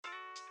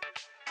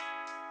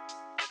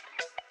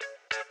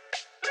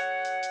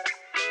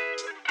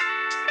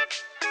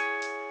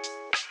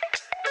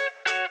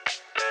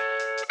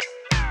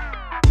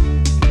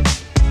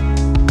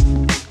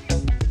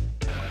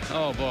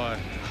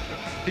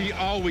He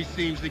always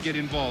seems to get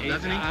involved,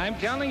 doesn't he? I'm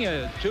telling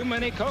you, too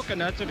many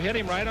coconuts have hit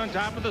him right on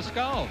top of the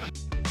skull.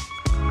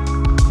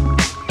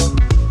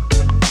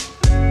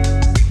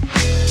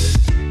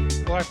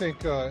 Well, I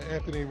think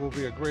Anthony will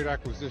be a great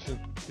acquisition.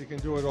 He can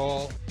do it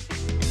all.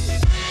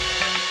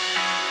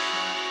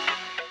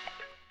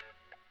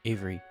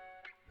 Avery,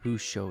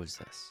 whose show is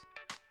this?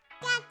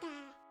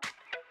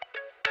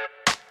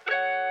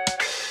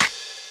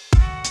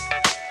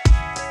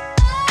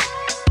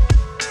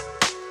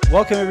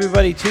 Welcome,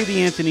 everybody, to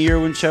the Anthony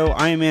Irwin Show.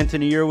 I am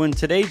Anthony Irwin,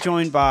 today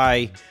joined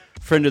by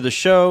friend of the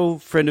show,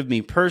 friend of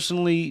me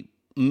personally,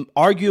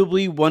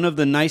 arguably one of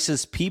the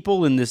nicest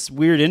people in this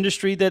weird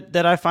industry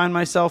that I find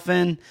myself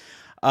in,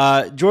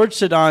 Jorge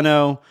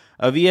Sedano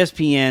of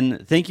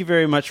ESPN. Thank you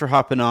very much for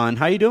hopping on.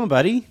 How you doing,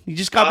 buddy? You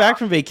just got back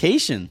from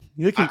vacation.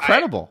 You look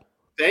incredible.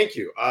 Thank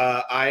you.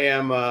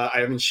 I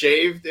haven't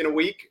shaved in a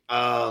week.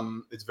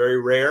 It's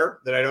very rare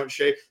that I don't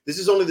shave. This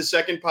is only the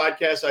second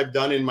podcast I've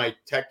done in my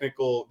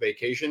technical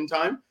vacation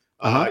time.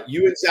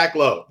 You and Zach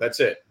Lowe. That's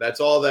it. That's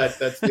all that's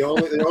the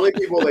only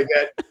people that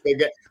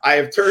get. I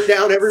have turned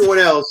down everyone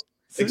else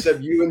except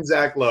you and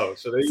Zach Lowe.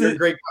 So you're a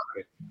great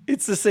company.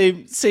 It's the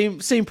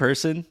same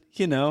person,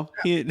 you know.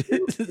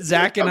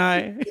 Zach and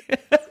I.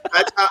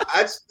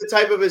 That's the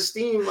type of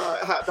esteem,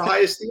 the high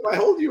esteem I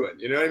hold you in.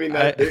 You know what I mean?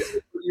 They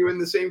put you in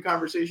the same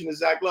conversation as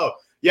Zach Lowe.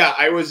 Yeah,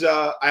 I was.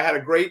 I had a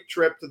great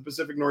trip to the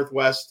Pacific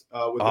Northwest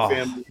with the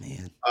family.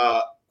 Man.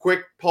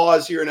 Quick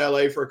pause here in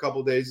LA for a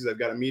couple of days because I've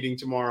got a meeting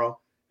tomorrow,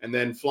 and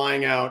then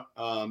flying out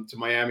to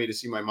Miami to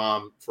see my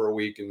mom for a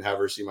week and have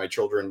her see my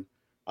children,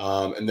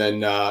 and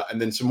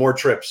then some more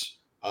trips.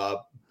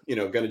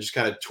 Going to just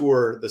kind of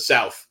tour the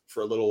South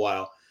for a little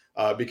while.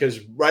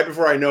 Because right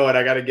before I know it,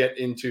 I got to get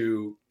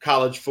into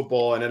college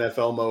football and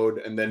NFL mode,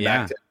 and then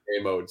back to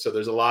NBA mode. So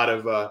there's a lot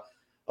of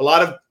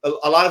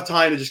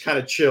time to just kind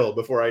of chill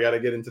before I got to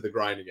get into the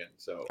grind again.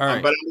 So, but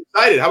I'm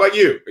excited. How about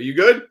you? Are you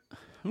good?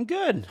 I'm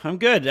good. My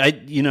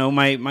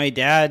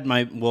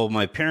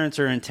parents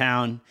are in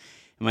town.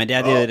 And my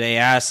dad the other day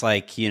asked,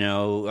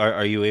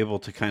 are you able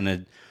to kind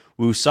of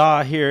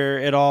woo-saw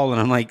here at all?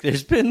 And I'm like,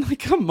 there's been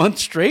like a month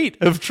straight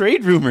of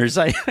trade rumors.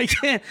 I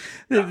can't,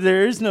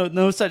 there is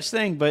no such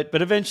thing, but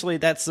eventually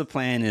that's the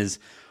plan, is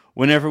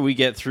whenever we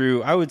get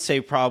through, I would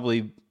say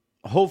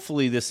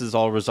hopefully this is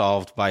all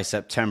resolved by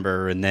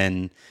September, and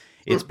then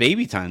it's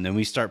baby time. Then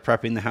we start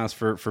prepping the house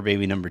for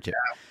baby number 2. Yeah.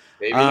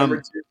 Baby number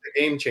 2 is a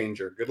game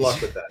changer. Good luck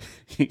with that.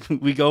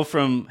 We go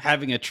from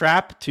having a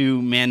trap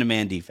to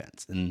man-to-man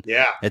defense, and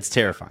it's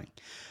terrifying.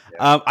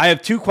 Yeah. I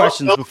have 2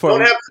 questions before.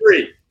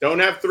 Don't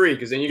have 3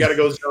 because then you got to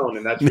go zone,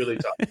 and that's really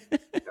tough.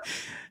 Yeah.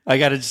 I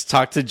got to just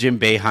talk to Jim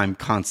Boeheim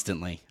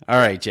constantly. All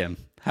right, Jim.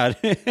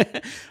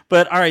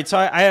 But all right, so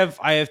I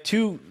have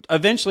 2.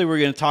 Eventually, we're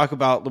going to talk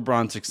about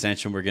LeBron's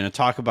extension. We're going to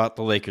talk about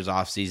the Lakers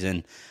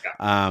offseason.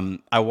 Yeah.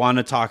 I want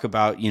to talk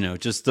about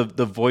just the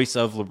voice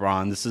of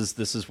LeBron.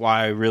 This is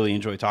why I really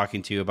enjoy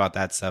talking to you about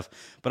that stuff.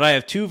 But I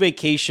have 2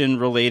 vacation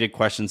related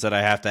questions that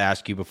I have to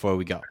ask you before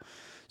we go.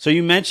 So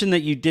you mentioned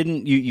that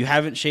you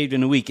haven't shaved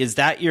in a week. Is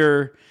that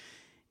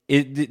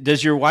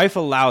does your wife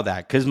allow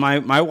that? Because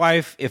my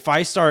wife, if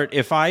I start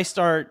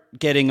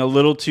getting a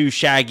little too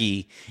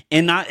shaggy,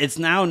 and it's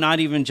now not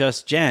even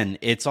just Jen,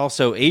 it's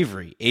also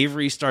Avery.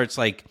 Avery starts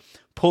like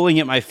pulling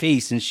at my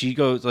face, and she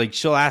goes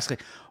she'll ask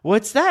like,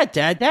 "What's that,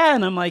 Dad?"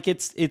 And I'm like,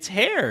 "It's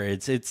hair.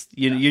 It's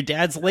your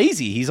dad's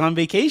lazy. He's on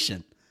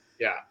vacation."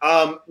 Yeah.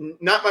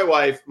 Not my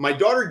wife. My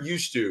daughter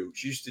used to.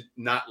 She used to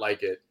not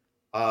like it.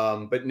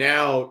 But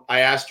now I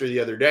asked her the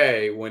other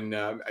day when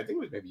I think it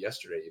was maybe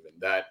yesterday even,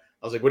 that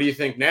I was like, "What do you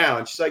think now?"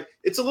 And she's like,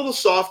 "It's a little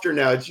softer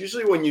now. It's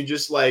usually when you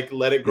just like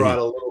let it grow out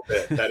a little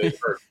bit that it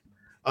hurts."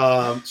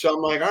 So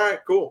I'm like, "All right,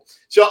 cool."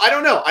 So I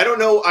don't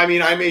know. I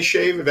mean, I may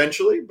shave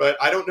eventually, but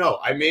I don't know.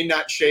 I may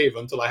not shave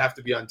until I have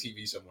to be on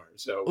TV somewhere.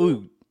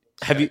 So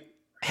have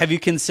you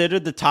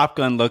considered the Top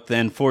Gun look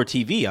then for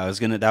TV?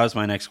 That was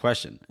my next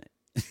question.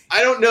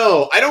 I don't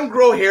know. I don't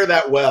grow hair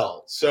that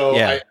well, so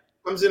it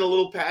comes in a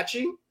little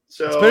patchy.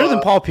 So it's better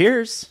than Paul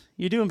Pierce.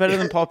 You're doing better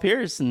than Paul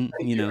Pierce, and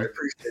I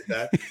appreciate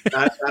that.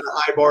 Not a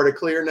high bar to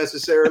clear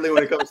necessarily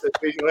when it comes to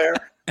facial hair,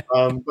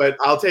 but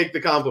I'll take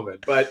the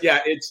compliment. But yeah,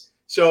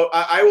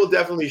 I will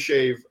definitely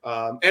shave,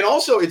 and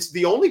also it's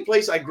the only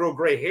place I grow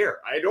gray hair.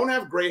 I don't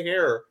have gray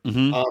hair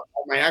on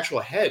my actual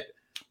head,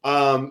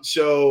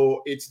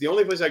 so it's the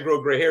only place I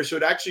grow gray hair. So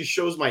it actually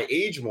shows my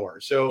age more.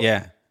 So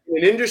yeah. In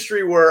an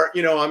industry where,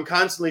 I'm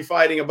constantly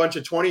fighting a bunch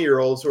of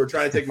 20-year-olds who are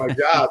trying to take my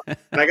job,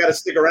 and I got to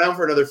stick around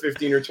for another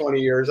 15 or 20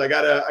 years. I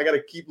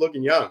gotta keep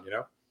looking young,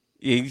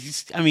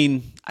 I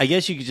mean, I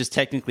guess you could just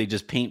technically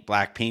just paint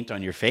black paint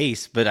on your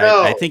face, but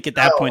I think at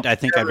that point,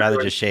 I'd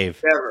rather just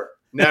shave.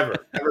 Never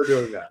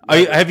doing that.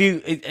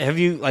 Have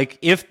you like,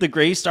 if the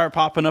grays start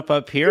popping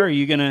up here, are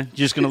you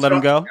just gonna let them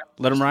go?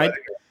 Let them ride?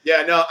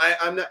 Yeah, no,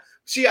 I'm not.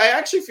 See, I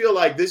actually feel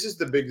like this is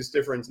the biggest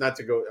difference. Not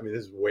to go,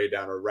 this is way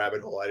down a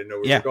rabbit hole. I didn't know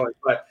where we were going,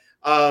 but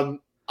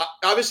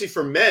obviously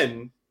for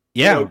men,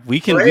 we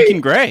can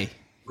gray.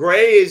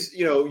 Gray is,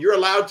 you're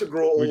allowed to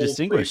grow old. We're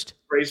distinguished.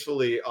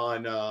 gracefully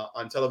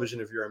on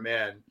television if you're a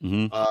man.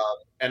 Mm-hmm.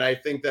 And I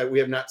think that we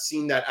have not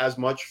seen that as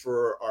much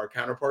for our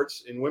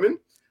counterparts in women.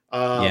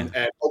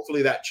 And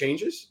hopefully that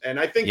changes. And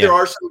I think there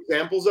are some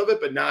examples of it,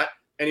 but not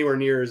anywhere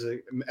near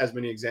as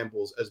many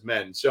examples as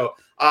men. So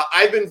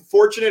I've been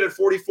fortunate at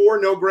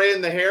 44, no gray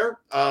in the hair.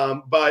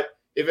 But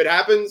if it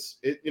happens,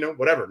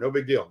 whatever, no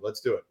big deal.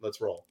 Let's do it.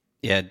 Let's roll.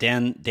 Yeah,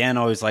 Dan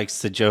always likes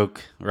to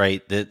joke,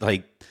 right? That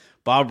like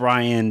Bob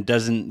Ryan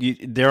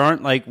there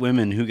aren't like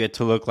women who get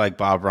to look like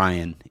Bob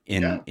Ryan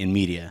in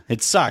media.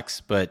 It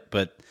sucks, but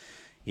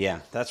yeah,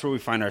 that's where we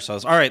find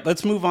ourselves. All right,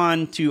 let's move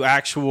on to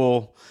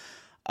actual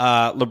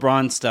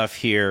LeBron stuff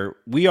here.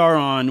 We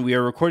are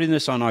recording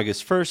this on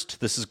August 1st.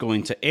 This is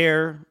going to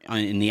air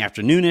in the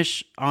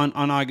afternoonish on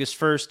August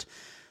 1st.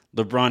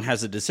 LeBron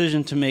has a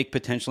decision to make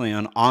potentially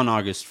on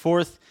August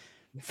 4th.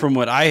 From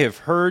what I have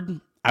heard,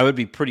 I would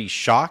be pretty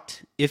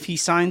shocked if he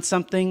signed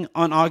something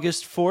on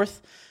August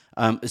 4th,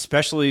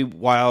 especially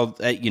while,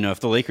 if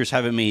the Lakers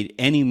haven't made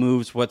any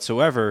moves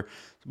whatsoever.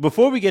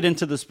 Before we get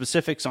into the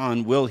specifics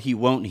on will he,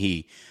 won't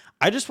he,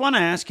 I just want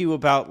to ask you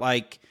about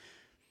like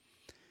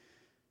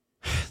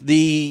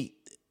the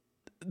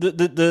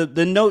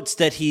notes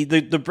that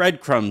the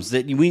breadcrumbs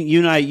that you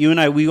and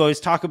I we always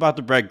talk about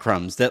the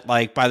breadcrumbs that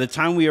like by the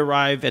time we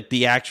arrive at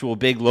the actual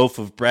big loaf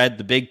of bread,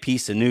 the big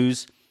piece of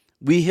news,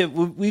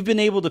 we've been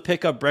able to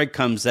pick up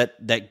breadcrumbs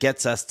that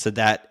gets us to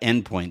that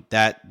endpoint,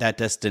 that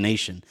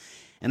destination.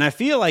 And I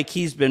feel like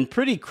he's been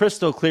pretty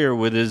crystal clear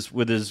with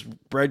his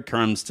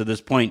breadcrumbs to this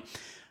point.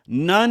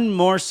 None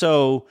more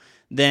so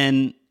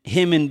than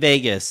him in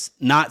Vegas,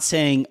 not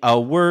saying a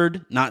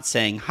word, not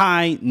saying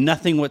hi,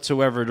 nothing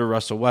whatsoever to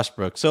Russell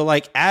Westbrook. So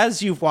like,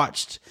 as you've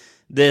watched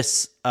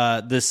this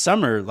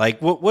summer, like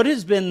what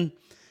has been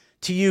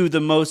to you the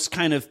most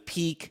kind of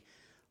peak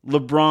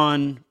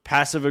LeBron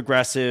passive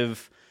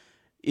aggressive?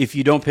 If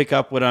you don't pick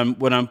up what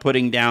I'm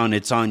putting down,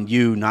 it's on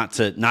you not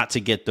to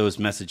get those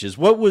messages.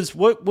 What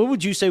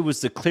would you say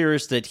was the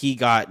clearest that he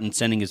got in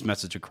sending his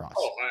message across?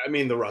 Oh, I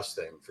mean, the Russ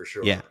thing for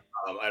sure. Yeah.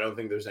 I don't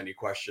think there's any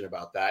question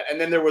about that.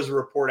 And then there was a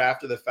report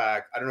after the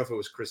fact. I don't know if it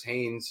was Chris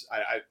Haynes.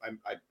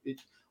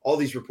 All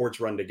these reports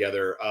run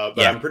together, but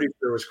I'm pretty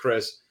sure it was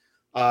Chris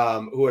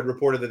who had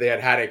reported that they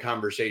had a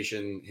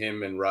conversation,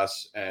 him and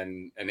Russ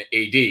and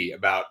AD,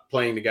 about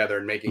playing together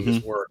and making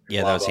this work.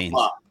 Yeah, that was Haynes.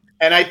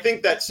 And I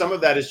think that some of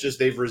that is just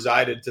they've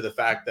resided to the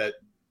fact that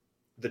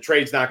the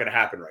trade's not going to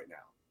happen right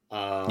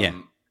now.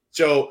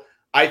 So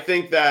I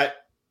think that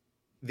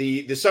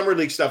the summer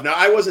league stuff. Now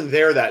I wasn't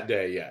there that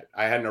day yet.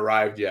 I hadn't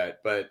arrived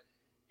yet, but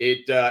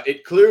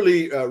it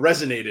clearly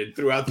resonated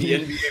throughout the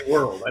NBA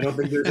world. I don't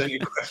think there's any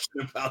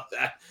question about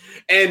that.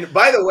 And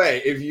by the way,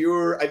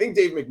 I think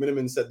Dave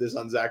McMiniman said this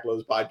on Zach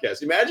Lowe's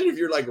podcast. Imagine if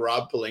you're like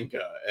Rob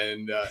Pelinka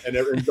and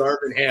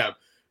Darvin Ham.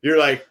 You're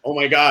like, oh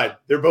my God,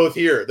 they're both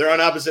here. They're on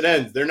opposite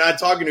ends. They're not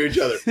talking to each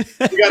other.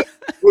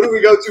 Who do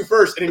we go to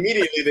first? And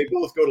immediately they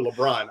both go to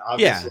LeBron,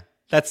 obviously. Yeah,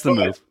 that's the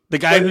move. The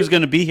guy who's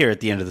going to be here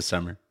at the end of the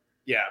summer.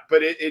 Yeah,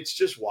 but it's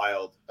just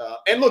wild.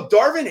 And look,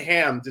 Darvin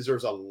Ham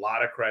deserves a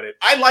lot of credit.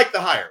 I like the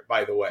hire,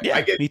 by the way.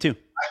 Yeah, me too.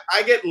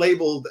 I get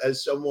labeled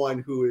as someone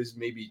who is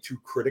maybe too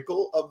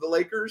critical of the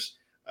Lakers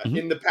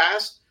in the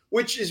past,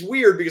 which is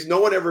weird because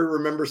no one ever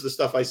remembers the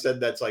stuff I said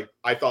that's like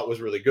I thought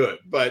was really good.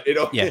 But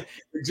it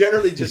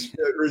generally just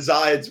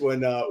resides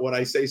when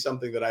I say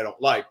something that I don't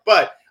like.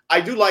 But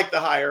I do like the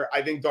hire.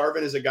 I think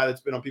Darvin is a guy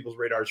that's been on people's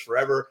radars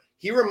forever.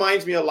 He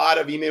reminds me a lot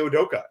of Ime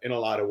Udoka in a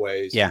lot of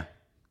ways. Yeah.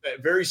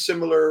 Very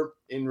similar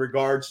in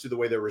regards to the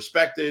way they're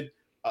respected,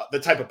 the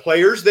type of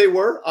players they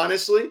were,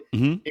 honestly,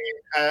 in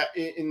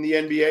the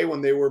NBA when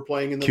they were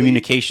playing in the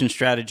communication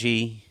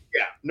strategy.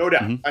 Yeah, no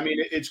doubt. I mean,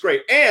 it's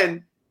great.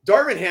 And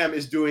Darvin Ham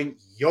is doing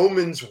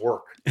yeoman's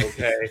work,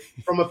 okay,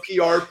 from a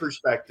PR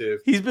perspective.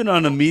 He's been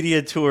on a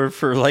media tour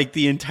for like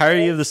the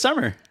entirety of the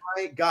summer.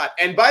 My God.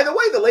 And by the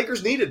way, the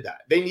Lakers needed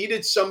that. They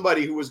needed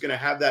somebody who was going to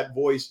have that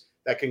voice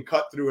that can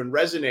cut through and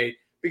resonate.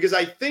 Because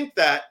I think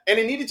that, and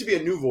it needed to be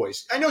a new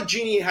voice. I know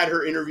Jeannie had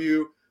her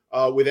interview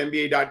with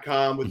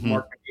NBA.com with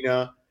Mark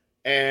Medina,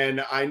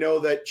 and I know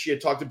that she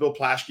had talked to Bill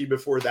Plaschke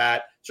before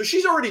that. So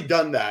she's already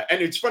done that.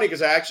 And it's funny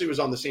because I actually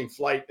was on the same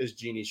flight as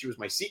Jeannie. She was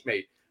my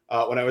seatmate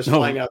when I was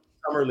flying out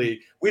the Summer League.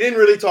 We didn't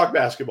really talk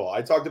basketball.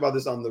 I talked about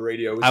this on the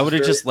radio. I would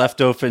have just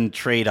left open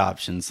trade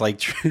options.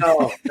 Like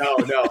No.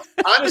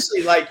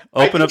 Honestly, like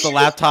open up the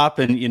laptop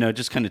and,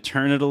 just kind of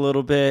turn it a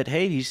little bit.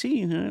 Hey, do you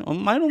see? I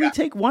might only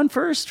take one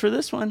first for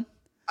this one.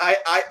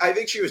 I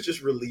think she was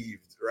just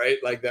relieved, right?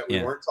 Like that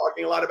we weren't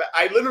talking a lot about.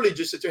 I literally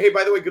just said to her, hey,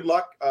 by the way, good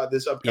luck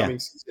this upcoming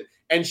season.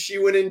 And she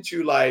went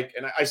into like,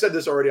 and I said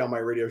this already on my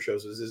radio show,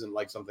 so this isn't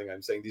like something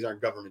I'm saying. These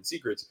aren't government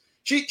secrets.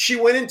 She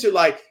went into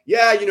like,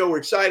 we're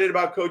excited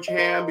about Coach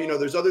Ham.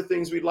 There's other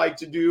things we'd like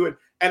to do.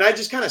 And I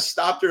just kind of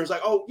stopped her and was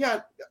like, oh, yeah,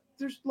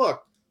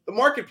 the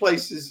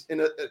marketplace is in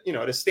at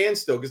a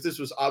standstill because this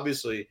was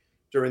obviously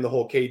during the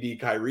whole KD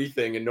Kyrie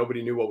thing and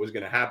nobody knew what was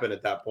going to happen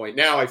at that point.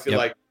 Now I feel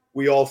like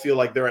we all feel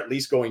like they're at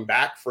least going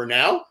back for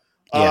now.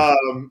 Yeah.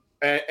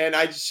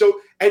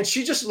 And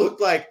she just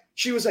looked like,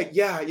 she was like,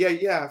 yeah,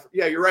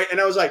 you're right. And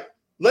I was like,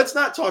 let's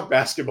not talk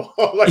basketball.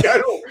 Like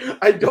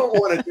I don't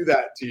want to do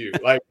that to you.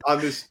 Like on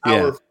this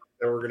hour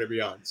that we're going to be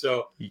on.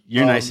 So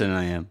you're nicer than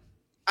I am.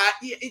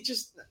 It's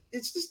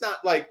just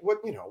not like what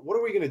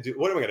are we going to do?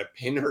 What am I going to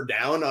pin her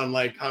down on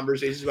like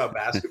conversations about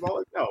basketball?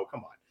 Like, no,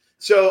 come on.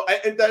 So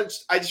I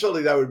just felt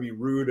like that would be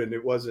rude, and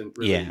it wasn't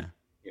really. Yeah.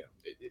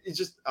 It's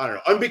just I don't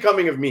know,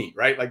 unbecoming of me,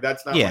 right? Like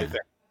that's not my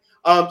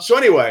thing. So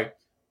anyway,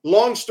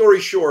 long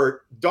story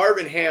short,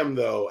 Darvin Ham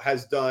though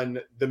has done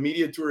the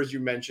media tour as you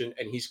mentioned,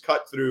 and he's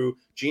cut through.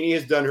 Jeannie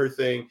has done her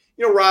thing.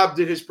 Rob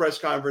did his press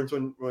conference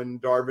when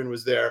Darvin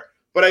was there.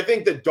 But I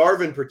think that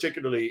Darvin,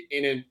 particularly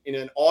in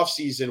an off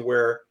season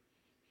where,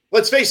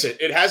 let's face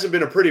it, it hasn't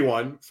been a pretty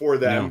one for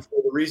them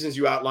for the reasons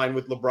you outlined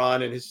with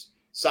LeBron and his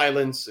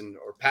silence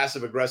or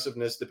passive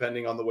aggressiveness,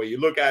 depending on the way you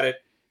look at it.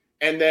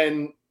 And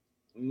then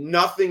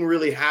nothing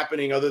really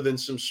happening other than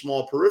some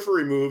small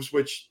periphery moves,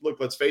 which,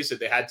 look, let's face it,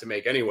 they had to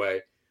make anyway.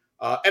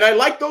 And I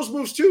like those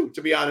moves too,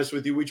 to be honest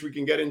with you, which we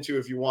can get into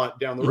if you want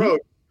down the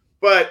road.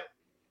 But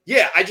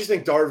yeah, I just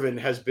think Darvin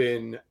has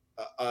been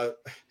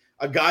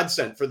a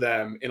godsend for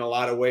them in a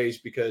lot of ways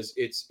because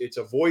it's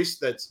a voice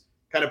that's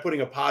kind of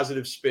putting a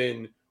positive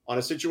spin on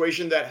a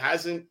situation that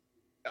hasn't,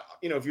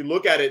 if you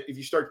look at it, if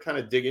you start kind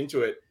of dig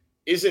into it,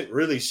 isn't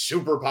really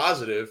super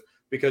positive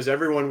because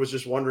everyone was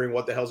just wondering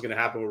what the hell's going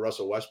to happen with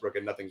Russell Westbrook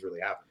and nothing's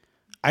really happened.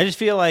 I just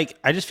feel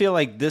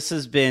like this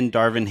has been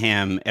Darvin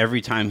Ham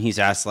every time he's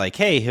asked like,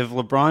 hey, have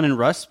LeBron and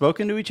Russ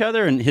spoken to each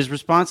other? And his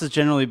response has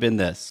generally been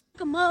this.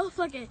 A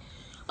motherfucking,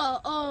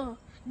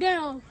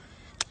 damn,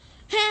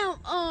 Ham,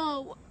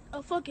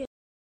 fucking.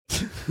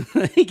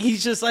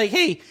 He's just like,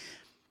 hey,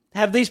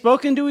 have they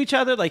spoken to each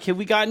other? Like, have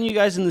we gotten you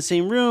guys in the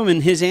same room?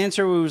 And his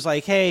answer was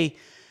like, hey,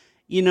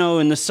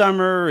 in the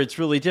summer, it's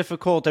really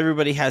difficult.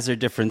 Everybody has their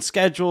different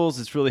schedules.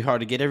 It's really hard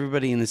to get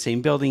everybody in the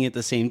same building at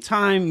the same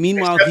time.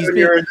 Meanwhile,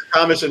 you're in the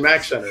Thomas and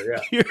Mack Center.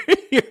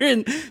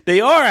 Yeah,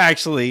 they are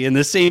actually in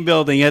the same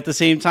building at the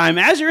same time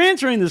as you're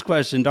answering this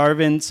question,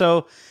 Darvin.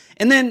 So,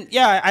 and then,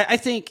 I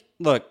think,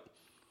 look,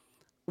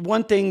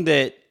 one thing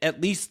that at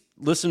least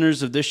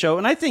listeners of this show,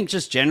 and I think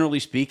just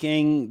generally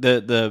speaking,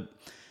 the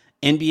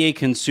NBA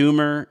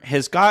consumer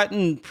has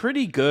gotten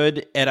pretty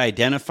good at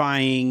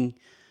identifying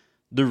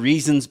the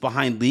reasons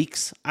behind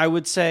leaks, I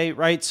would say,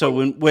 right? So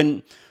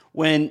when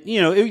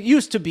it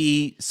used to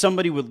be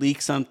somebody would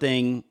leak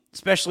something,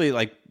 especially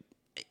like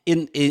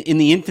in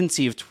the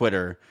infancy of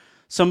Twitter,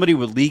 somebody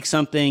would leak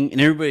something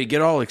and everybody would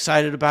get all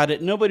excited about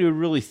it. Nobody would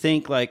really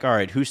think like, all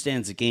right, who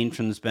stands to gain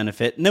from this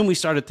benefit? And then we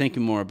started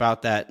thinking more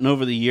about that. And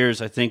over the years,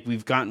 I think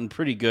we've gotten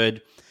pretty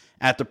good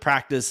at the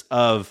practice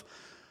of,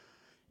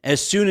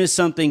 as soon as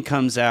something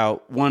comes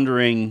out,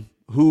 wondering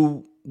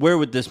where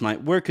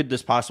could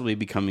this possibly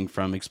be coming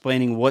from?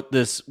 Explaining what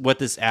this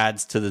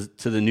adds to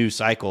the news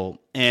cycle.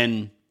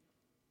 And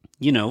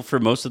for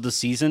most of the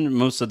season,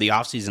 most of the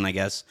offseason, I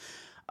guess,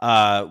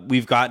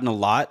 we've gotten a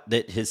lot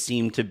that has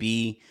seemed to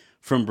be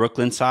from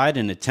Brooklyn side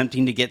and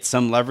attempting to get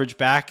some leverage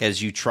back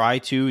as you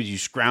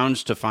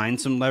scrounge to find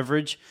some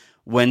leverage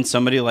when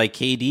somebody like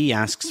KD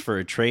asks for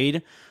a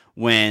trade,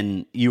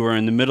 when you are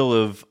in the middle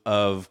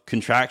of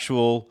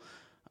contractual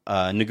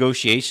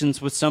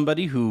negotiations with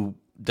somebody who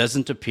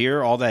doesn't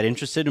appear all that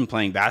interested in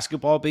playing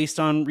basketball based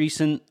on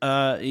recent,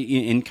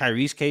 in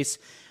Kyrie's case,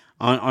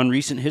 on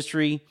recent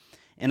history.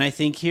 And I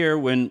think here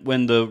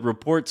when the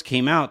reports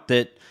came out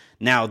that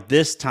now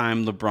this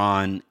time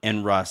LeBron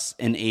and Russ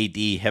and AD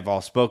have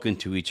all spoken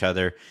to each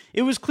other,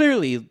 it was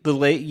clearly the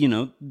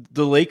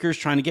Lakers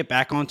trying to get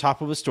back on top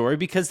of a story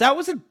because that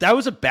was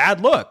a bad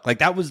look. Like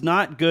that was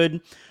not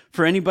good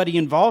for anybody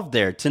involved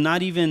there to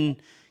not even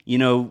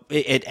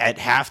at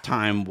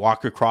halftime,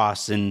 walk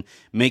across and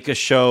make a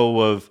show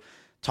of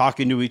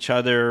talking to each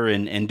other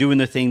and doing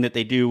the thing that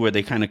they do where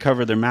they kind of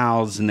cover their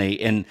mouths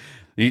and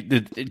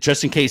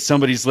just in case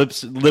somebody's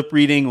lip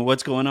reading or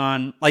what's going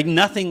on, like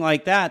nothing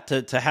like that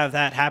to have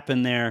that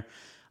happen there.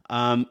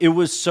 It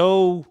was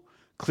so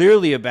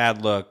clearly a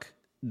bad look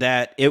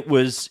that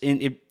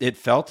it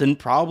felt and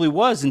probably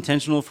was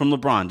intentional from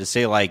LeBron to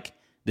say like,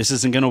 this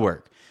isn't going to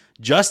work.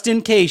 Just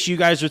in case you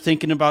guys are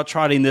thinking about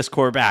trotting this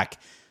core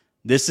back,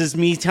 this is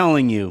me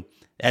telling you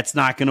that's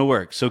not going to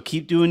work. So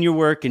keep doing your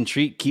work and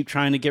keep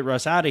trying to get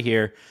Russ out of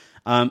here.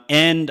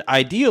 And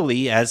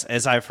ideally,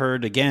 as I've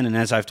heard again, and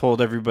as I've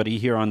told everybody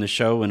here on the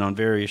show and on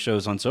various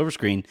shows on Silver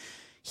Screen,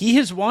 he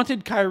has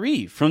wanted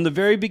Kyrie from the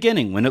very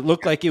beginning when it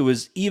looked like it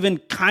was even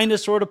kind of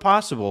sort of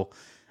possible.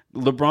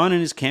 LeBron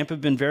and his camp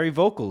have been very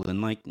vocal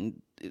and like,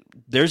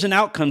 there's an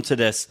outcome to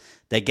this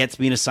that gets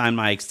me to sign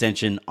my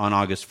extension on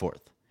August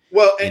 4th.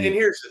 Well, and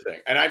here's the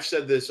thing, and I've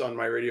said this on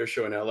my radio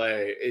show in LA,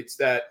 it's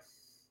that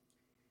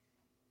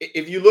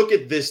if you look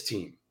at this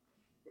team,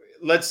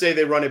 let's say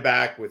they run it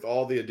back with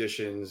all the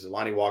additions,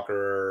 Lonnie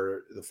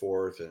Walker the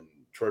fourth and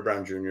Troy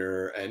Brown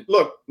Jr. And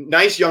look,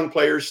 nice young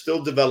players,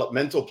 still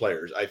developmental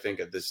players, I think,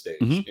 at this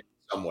stage in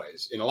some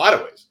ways, in a lot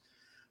of ways.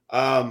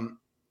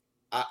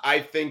 I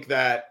think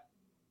that,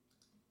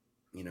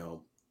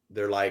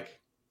 they're like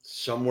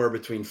somewhere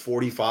between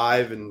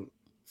 45 and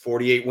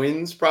 48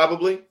 wins,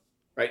 probably,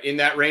 right? In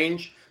that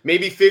range,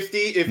 maybe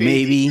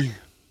 50.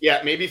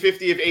 Yeah, maybe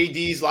 50 if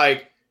AD's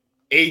like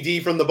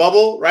AD from the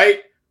bubble,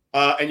 right?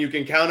 And you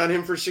can count on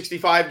him for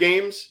 65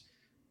 games.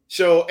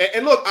 So,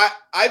 and look,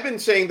 I've been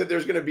saying that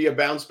there's going to be a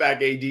bounce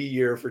back AD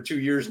year for 2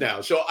 years now.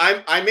 So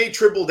I may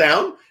triple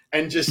down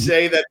and just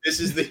say that this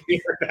is the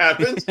year it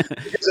happens,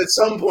 because at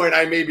some point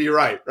I may be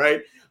right?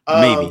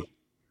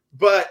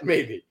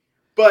 Maybe.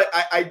 But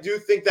I do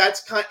think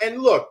that's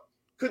and look,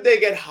 could they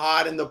get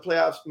hot in the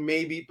playoffs?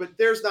 Maybe, but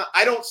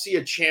I don't see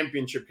a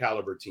championship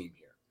caliber team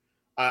here.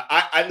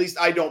 At least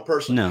I don't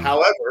personally. No.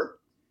 However,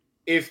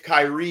 if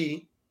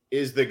Kyrie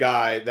is the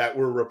guy that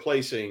we're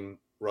replacing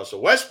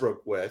Russell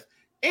Westbrook with,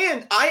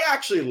 and I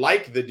actually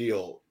like the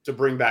deal to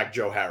bring back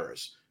Joe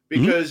Harris,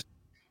 because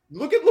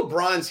look at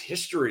LeBron's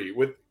history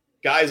with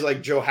guys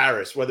like Joe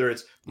Harris, whether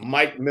it's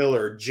Mike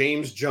Miller,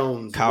 James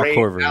Jones, Kyle Ray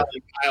Korver.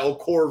 Allen, Kyle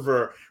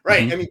Korver,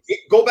 right? I mean,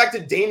 go back to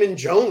Damon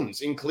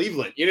Jones in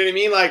Cleveland. You know what I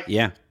mean?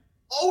 Like,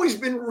 always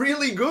been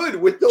really good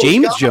with those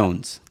James guys.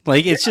 Jones.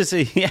 Like, it's just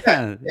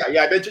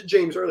I mentioned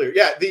James earlier.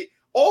 Yeah,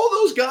 all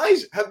those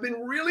guys have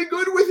been really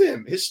good with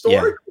him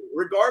historically,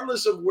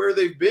 regardless of where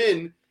they've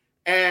been.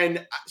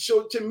 And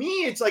so to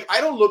me, it's like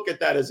I don't look at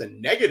that as a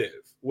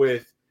negative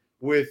with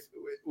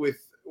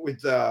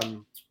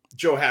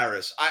Joe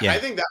Harris. I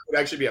think that would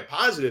actually be a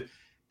positive.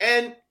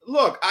 And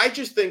look, I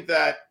just think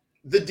that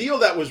the deal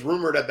that was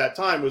rumored at that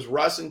time was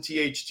Russ and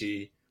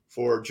THT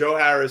for Joe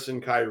Harris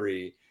and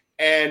Kyrie.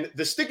 And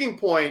the sticking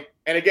point,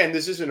 and again,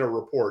 this isn't a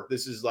report.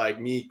 This is like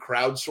me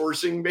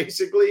crowdsourcing,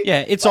 basically.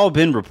 Yeah, it's all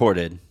been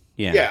reported.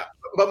 Yeah.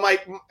 But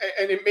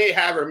and it may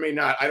have or may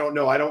not. I don't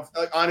know. I don't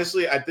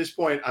honestly at this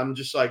point. I'm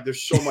just like,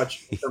 there's so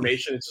much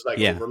information. It's just like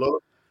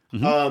overload.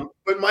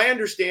 But my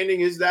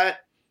understanding is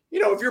that,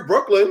 if you're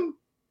Brooklyn,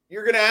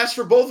 you're going to ask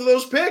for both of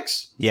those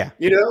picks. Yeah.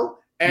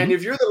 And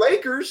if you're the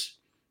Lakers,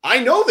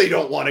 I know they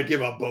don't want to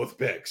give up both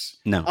picks.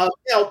 No.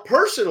 Now,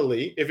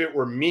 personally, if it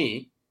were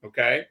me,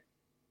 okay,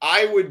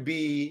 I would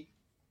be,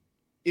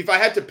 if I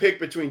had to pick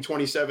between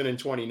 27 and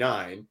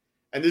 29,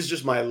 and this is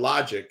just my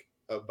logic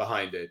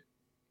behind it,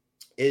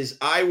 is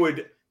I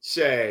would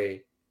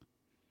say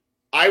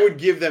I would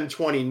give them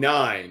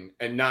 29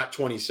 and not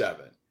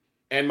 27.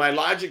 And my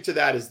logic to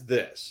that is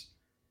this,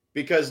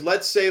 because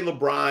let's say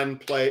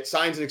LeBron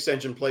signs an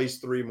extension, plays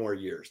 3 more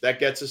years. That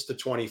gets us to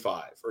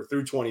 25 or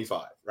through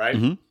 25,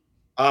 right?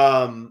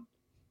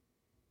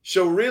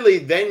 So really,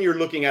 then you're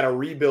looking at a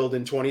rebuild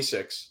in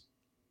 26.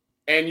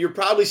 And you're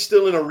probably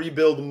still in a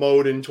rebuild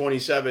mode in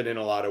 27 in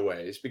a lot of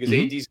ways, because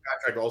AD's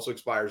contract also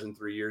expires in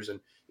 3 years. And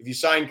if you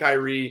sign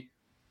Kyrie,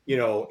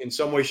 in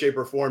some way, shape,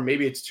 or form,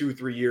 maybe it's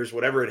 2-3 years,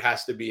 whatever it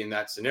has to be in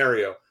that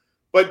scenario.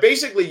 But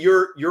basically,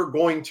 you're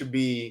going to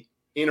be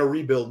in a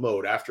rebuild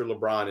mode after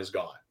LeBron is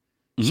gone.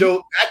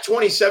 So that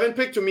 27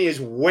 pick to me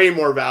is way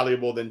more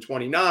valuable than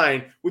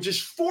 29, which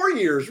is 4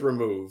 years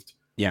removed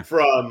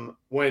from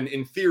when,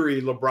 in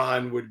theory,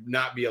 LeBron would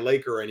not be a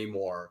Laker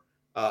anymore.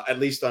 At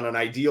least on an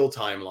ideal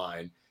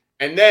timeline.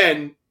 And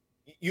then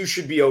you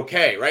should be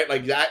okay, right?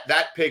 Like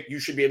that pick, you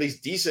should be at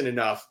least decent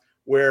enough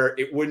where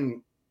it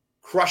wouldn't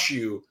crush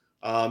you.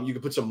 You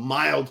could put some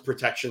mild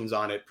protections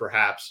on it,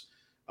 perhaps.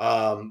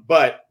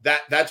 But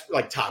that's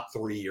like top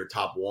 3 or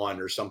top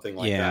 1 or something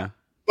like that.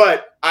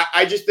 But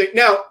I just think,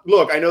 now,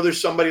 look, I know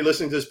there's somebody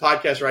listening to this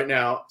podcast right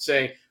now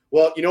saying,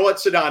 well, you know what,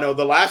 Sedano,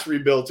 the last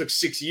rebuild took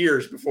 6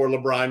 years before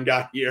LeBron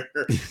got here.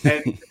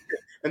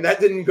 And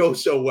that didn't go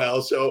so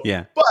well. So,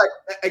 but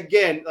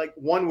again, like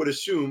one would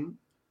assume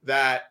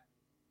that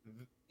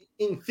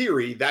in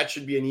theory, that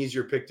should be an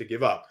easier pick to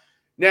give up.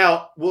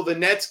 Now, will the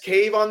Nets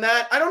cave on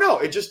that? I don't know.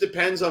 It just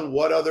depends on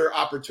what other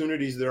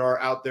opportunities there are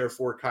out there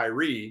for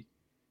Kyrie.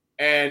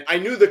 And I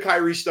knew the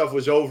Kyrie stuff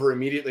was over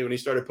immediately when he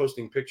started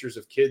posting pictures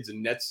of kids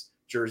in Nets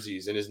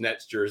jerseys in his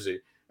Nets jersey.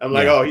 I'm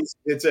like,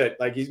 it's it.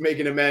 Like, he's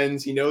making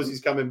amends. He knows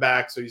he's coming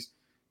back. So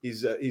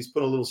he's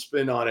put a little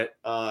spin on it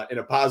in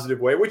a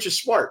positive way, which is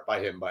smart by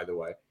him, by the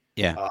way.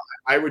 Yeah.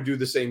 I would do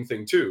the same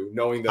thing too,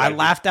 knowing that I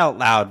laughed out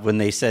loud when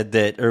they said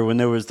that, or when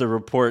there was the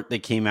report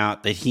that came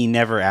out that he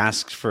never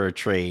asked for a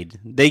trade.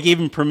 They gave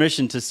him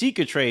permission to seek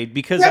a trade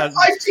because of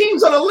 5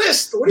 teams on a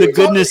list.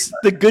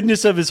 The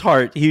goodness of his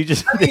heart. He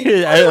just did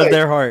it out of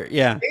their heart.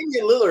 Yeah.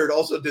 Damian Lillard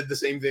also did the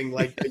same thing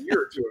like a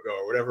year or 2 ago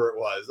or whatever it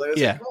was. Like,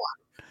 come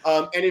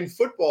on. And in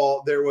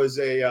football, there was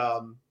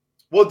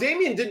well,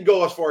 Damian didn't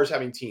go as far as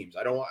having teams.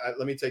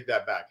 Let me take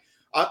that back.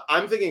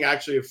 I'm thinking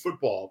actually of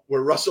football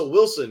where Russell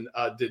Wilson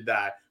did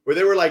that, where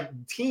there were like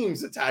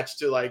teams attached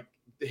to like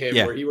him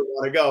where he would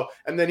want to go.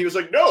 And then he was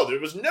like, no, there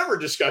was never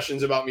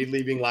discussions about me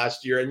leaving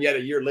last year. And yet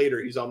a year later,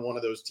 he's on one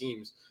of those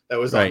teams that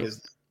was on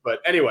his. But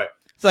anyway.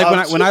 It's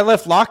like when I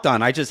left Locked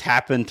On, I just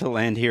happened to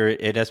land here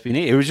at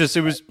SB&E.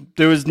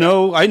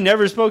 I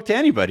never spoke to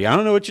anybody. I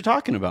don't know what you're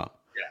talking about.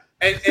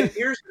 Yeah. And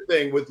here's the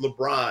thing with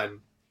LeBron.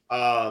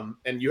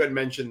 And you had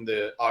mentioned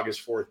the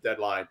August 4th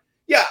deadline.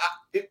 Yeah,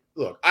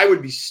 look, I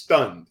would be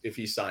stunned if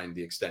he signed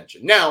the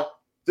extension. Now,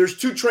 there's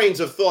 2 trains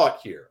of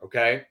thought here,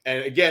 okay?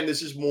 And again,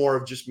 this is more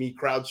of just me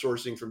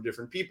crowdsourcing from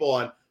different people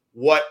on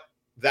what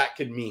that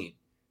could mean.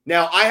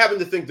 Now, I happen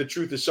to think the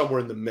truth is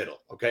somewhere in the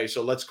middle, okay?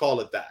 So let's call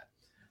it that.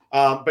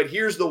 But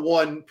here's the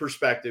one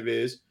perspective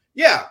is,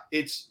 yeah,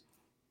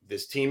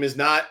 this team is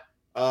not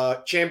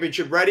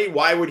championship ready.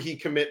 Why would he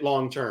commit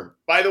long term?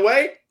 By the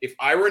way, if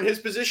I were in his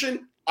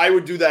position, I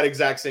would do that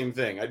exact same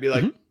thing. I'd be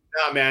like,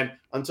 nah, man,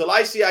 until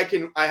I see I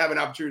have an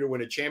opportunity to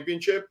win a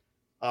championship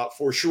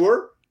for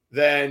sure,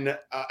 then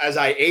as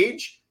I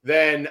age,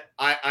 then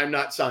I'm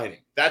not signing.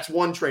 That's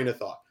one train of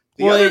thought.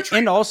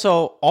 And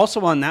also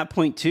on that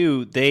point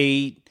too,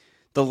 the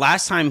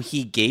last time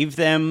he gave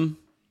them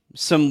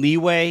some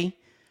leeway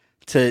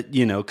to,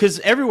 because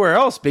everywhere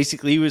else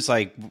basically he was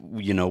like, 1 +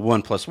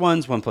 1s,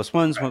 1 +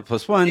 1s, 1 +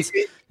 1s,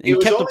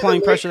 and kept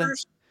applying pressure.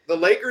 The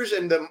Lakers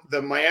and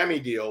the Miami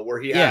deal where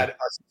he had a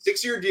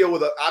 6-year deal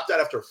with an opt-out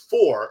after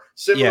 4,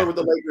 similar with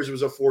the Lakers, it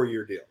was a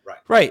 4-year deal.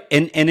 Right.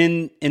 And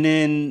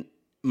in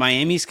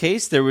Miami's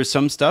case, there was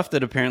some stuff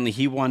that apparently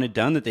he wanted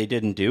done that they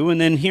didn't do. And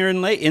then here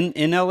in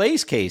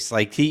LA's case,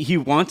 like he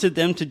wanted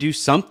them to do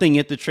something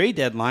at the trade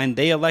deadline.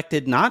 They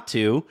elected not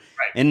to.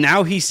 Right. And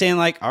now he's saying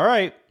like, all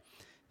right,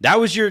 that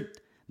was your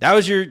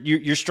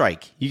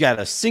strike. You got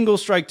a single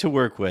strike to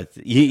work with.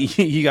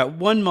 You got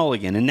one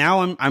mulligan. And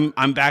now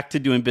I'm back to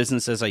doing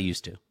business as I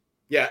used to.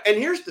 Yeah. And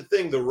here's the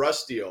thing, the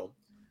Russ deal.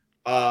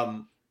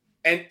 And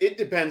it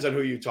depends on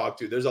who you talk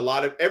to. There's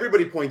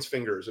everybody points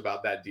fingers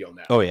about that deal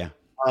now. Oh yeah.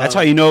 That's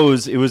how you know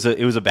it was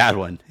a bad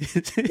one.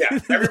 Yeah,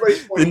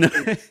 everybody's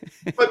pointing.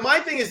 But my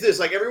thing is this: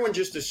 like everyone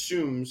just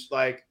assumes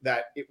like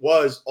that it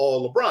was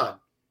all LeBron,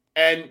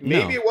 and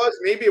maybe it was,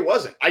 maybe it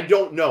wasn't. I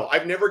don't know.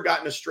 I've never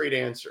gotten a straight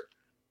answer.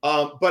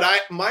 But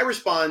my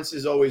response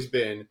has always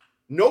been: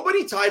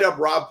 nobody tied up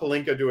Rob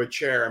Pelinka to a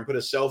chair and put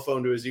a cell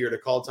phone to his ear to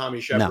call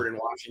Tommy Shepard in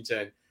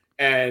Washington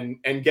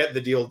and get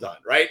the deal done.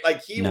 Right?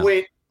 Like he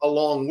went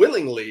along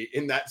willingly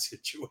in that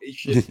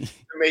situation to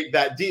make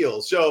that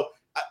deal. So.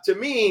 To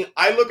me,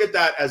 I look at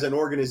that as an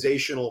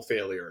organizational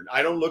failure.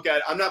 I'm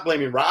not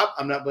blaming Rob.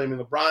 I'm not blaming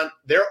LeBron.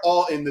 They're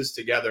all in this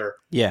together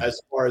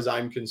as far as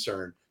I'm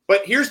concerned.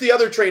 But here's the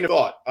other train of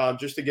thought,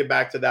 just to get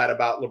back to that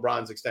about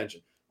LeBron's extension.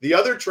 The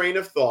other train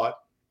of thought,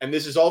 and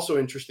this is also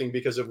interesting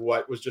because of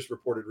what was just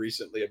reported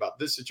recently about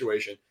this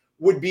situation,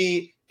 would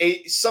be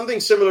something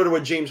similar to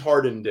what James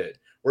Harden did,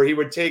 where he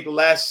would take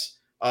less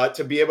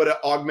to be able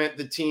to augment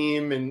the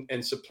team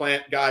and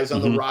supplant guys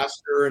on the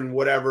roster and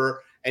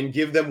whatever, and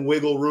give them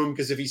wiggle room.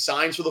 Because if he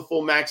signs for the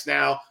full max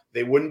now,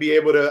 they wouldn't be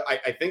able to,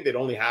 I think they'd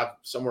only have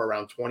somewhere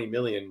around 20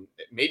 million,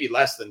 maybe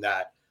less than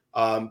that,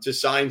 to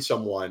sign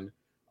someone.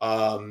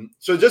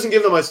 So it doesn't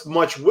give them as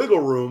much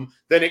wiggle room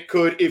than it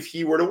could if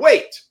he were to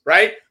wait,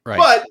 right?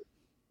 But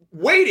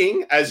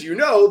waiting, as you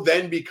know,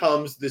 then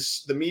becomes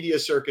the media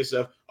circus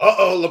of,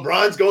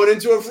 LeBron's going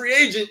into a free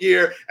agent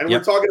year, and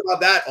we're talking about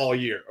that all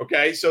year.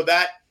 Okay, so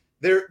that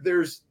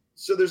there's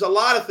a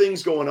lot of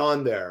things going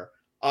on there.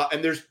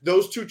 And there's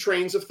those two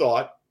trains of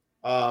thought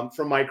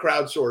from my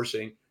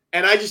crowdsourcing.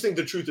 And I just think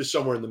the truth is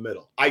somewhere in the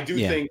middle. I do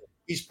think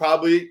he's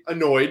probably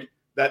annoyed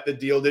that the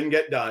deal didn't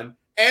get done.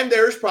 And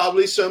there's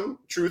probably some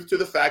truth to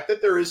the fact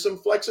that there is some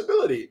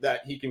flexibility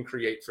that he can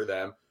create for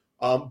them.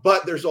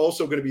 But there's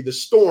also going to be the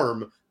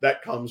storm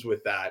that comes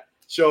with that.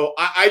 So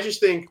I just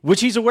think.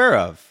 Which he's aware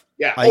of.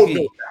 Yeah. Like,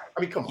 no.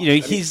 I mean, come on.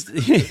 He's.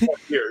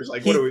 Years.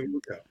 Like, what are we?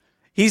 Okay.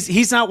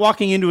 He's not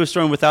walking into a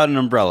storm without an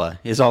umbrella,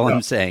 is all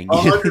I'm saying.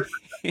 100%.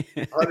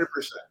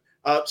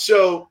 100%.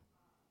 So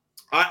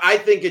I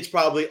think it's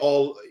probably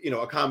all,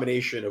 a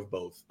combination of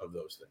both of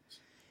those things.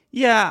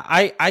 Yeah,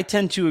 I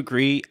tend to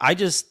agree. I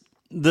just,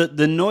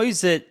 the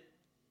noise that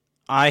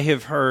I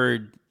have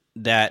heard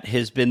that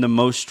has been the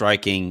most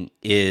striking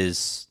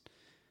is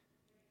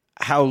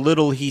how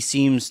little he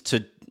seems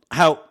to,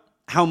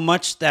 how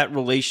much that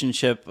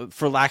relationship,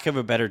 for lack of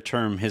a better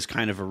term, has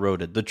kind of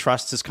eroded. The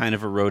trust has kind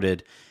of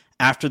eroded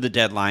after the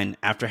deadline,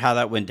 after how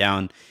that went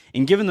down.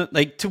 And given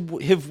that, to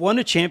have won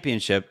a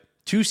championship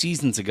 2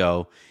 seasons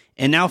ago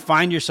and now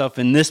find yourself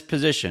in this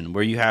position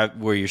where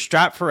you're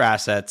strapped for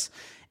assets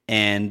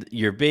and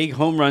your big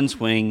home run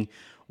swing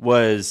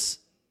was,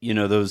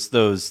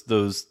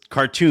 those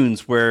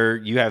cartoons where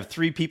you have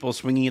 3 people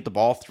swinging at the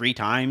ball 3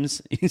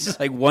 times. It's just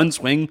like one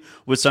swing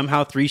with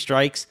somehow 3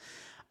 strikes.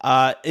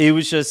 It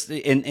was just,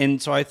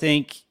 and so I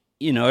think,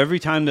 every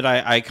time that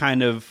I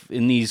kind of,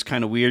 in these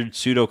kind of weird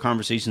pseudo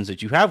conversations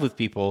that you have with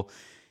people,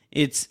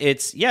 it's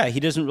he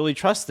doesn't really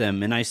trust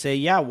them. And I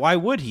say, why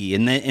would he?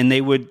 And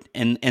they would,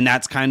 and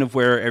that's kind of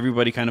where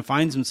everybody kind of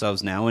finds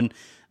themselves now. And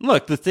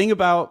look, the thing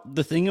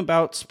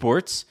about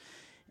sports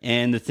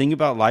and the thing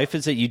about life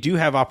is that you do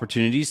have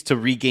opportunities to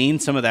regain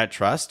some of that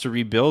trust, to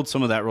rebuild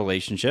some of that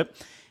relationship.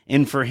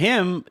 And for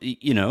him,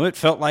 it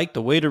felt like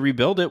the way to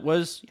rebuild it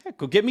was,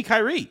 go get me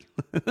Kyrie.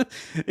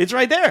 It's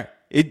right there.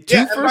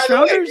 2 first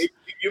rounders. Way,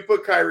 if you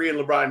put Kyrie and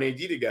LeBron and AD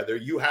together,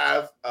 you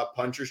have a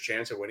puncher's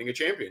chance of winning a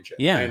championship.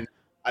 Yeah. And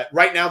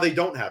right now they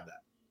don't have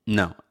that.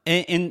 No.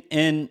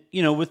 And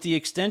with the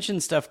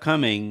extension stuff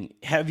coming,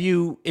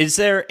 is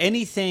there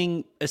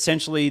anything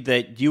essentially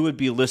that you would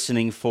be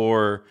listening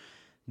for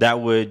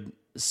that would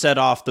set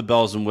off the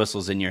bells and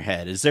whistles in your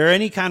head? Is there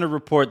any kind of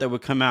report that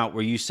would come out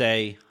where you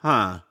say,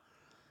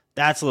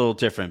 that's a little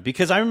different?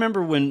 Because I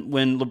remember when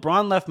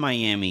LeBron left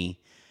Miami,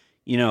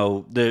 you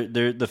know,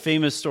 the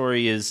famous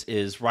story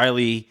is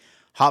Riley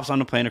hops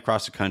on a plane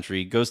across the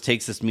country,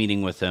 takes this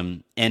meeting with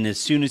him, and as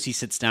soon as he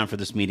sits down for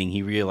this meeting,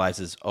 he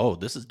realizes, oh,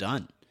 this is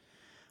done.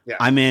 Yeah.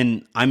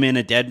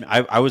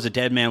 I was a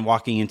dead man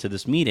walking into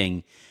this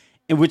meeting,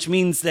 and which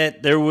means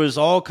that there was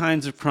all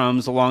kinds of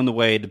crumbs along the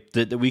way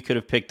that we could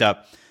have picked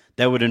up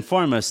that would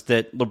inform us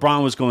that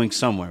LeBron was going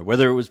somewhere,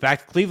 whether it was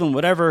back to Cleveland,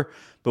 whatever.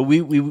 But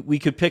we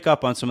could pick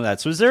up on some of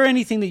that. So is there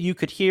anything that you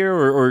could hear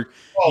or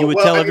you would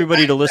tell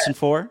everybody to listen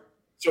for?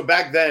 So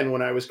back then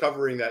when I was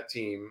covering that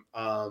team,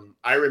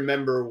 I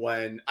remember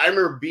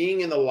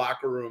being in the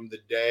locker room the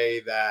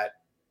day that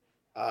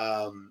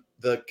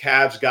the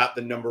Cavs got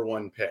the number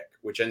 1 pick,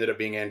 which ended up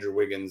being Andrew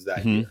Wiggins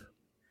that year.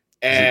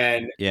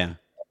 And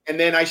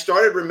then I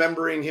started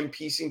remembering him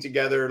piecing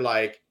together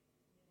like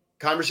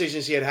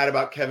conversations he had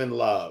about Kevin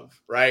Love,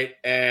 right?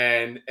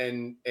 And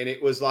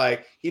it was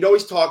like he'd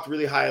always talked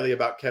really highly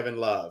about Kevin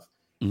Love.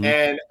 Mm-hmm.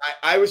 And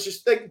I was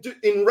just like,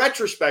 in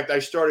retrospect, I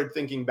started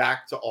thinking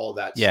back to all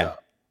that stuff.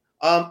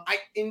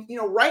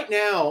 Right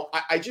now,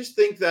 I just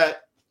think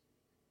that,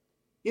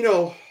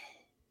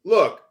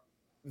 look,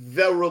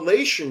 the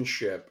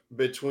relationship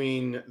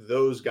between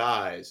those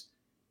guys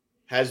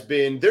there's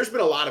been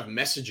a lot of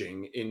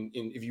messaging in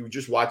if you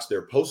just watch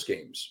their post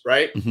games,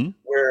 right? Mm-hmm.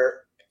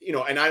 Where,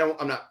 and I'm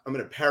going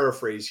to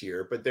paraphrase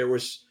here, but I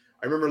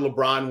remember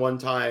LeBron one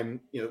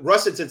time,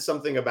 Russ had said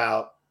something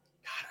about,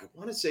 God, I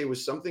want to say it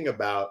was something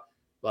about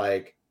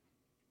like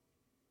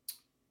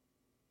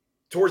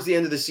towards the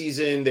end of the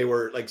season, they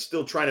were like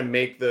still trying to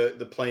make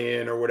the play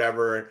in or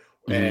whatever.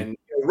 Mm-hmm. And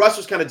Russ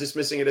was kind of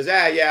dismissing it as,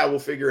 yeah, we'll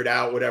figure it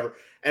out, whatever.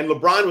 And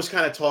LeBron was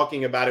kind of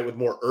talking about it with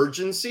more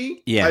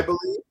urgency, I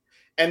believe.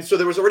 And so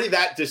there was already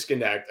that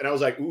disconnect. And I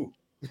was like, ooh.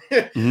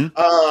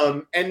 Mm-hmm.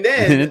 And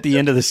then at the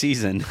end of the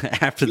season,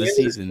 after the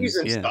season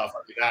stuff, I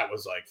mean, that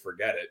was like,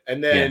 forget it.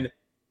 And then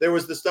there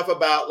was the stuff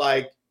about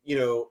like,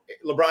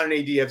 LeBron and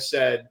AD have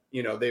said,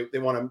 they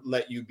want to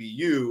let you be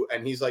you.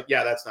 And he's like,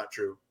 yeah, that's not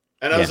true.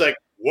 And I was like,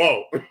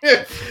 whoa.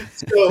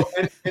 So,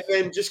 and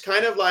then just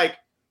kind of like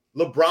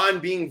LeBron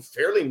being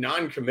fairly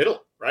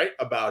non-committal, right,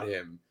 about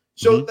him.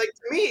 So like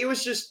to me, it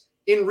was just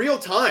in real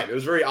time. It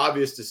was very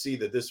obvious to see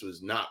that this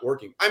was not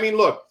working. I mean,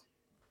 look,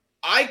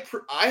 I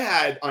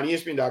had on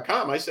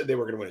ESPN.com, I said they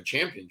were going to win a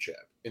championship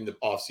in the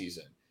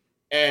offseason.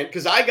 And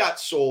because I got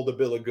sold a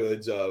bill of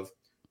goods of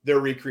they're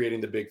recreating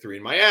the big three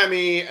in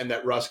Miami and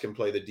that Russ can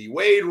play the D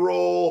Wade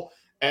role.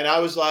 And I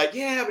was like,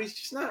 yeah, but he's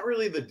just not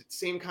really the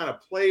same kind of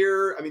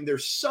player. I mean,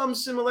 there's some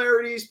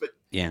similarities, but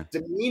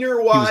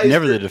demeanor-wise, he was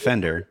never the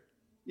defender.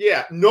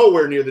 Yeah,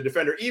 nowhere near the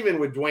defender, even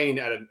with Dwayne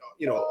at an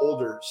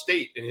older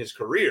state in his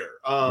career.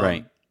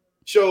 Right.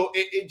 So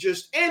it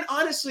just, and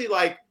honestly,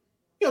 like,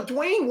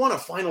 Dwayne won a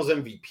Finals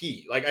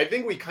MVP. Like, I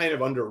think we kind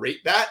of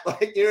underrate that.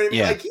 Like, you know what I mean?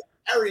 Yeah. Like, he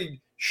carried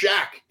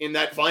Shaq in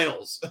that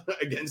Finals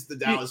against the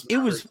Dallas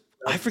Mavericks.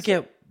 I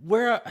forget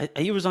where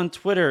he was on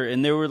Twitter,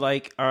 and they were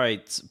like, all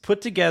right,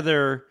 put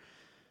together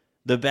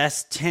the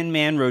best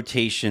 10-man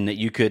rotation that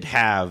you could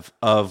have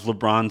of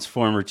LeBron's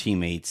former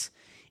teammates.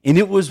 And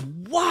it was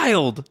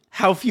wild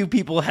how few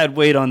people had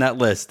Wade on that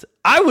list.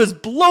 I was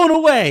blown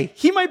away.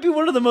 He might be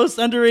one of the most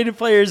underrated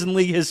players in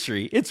league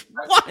history. It's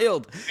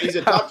wild. He's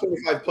a top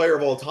 25 player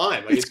of all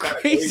time. Like, it's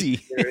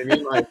crazy. You know what I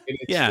mean? Like,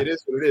 it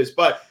is what it is.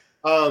 But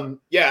I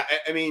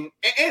mean,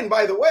 and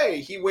by the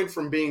way, he went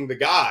from being the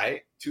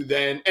guy to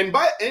then, and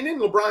in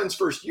LeBron's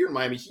first year in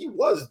Miami, he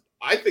was,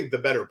 I think, the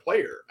better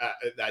player.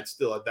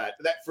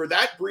 For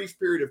that brief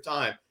period of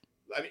time.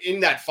 I mean, in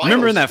that finals.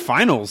 Remember in that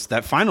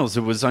finals,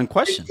 it was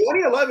unquestioned. In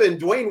 2011,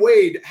 Dwayne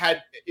Wade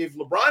had, if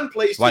LeBron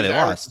plays to why they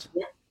lost.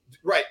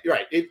 Right.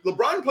 If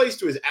LeBron plays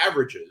to his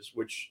averages,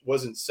 which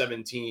wasn't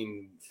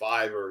 17,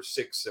 5 or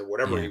 6 or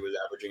whatever he was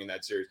averaging in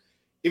that series.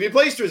 If he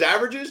plays to his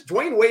averages,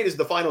 Dwayne Wade is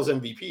the Finals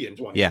MVP in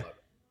 2011,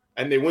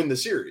 and they win the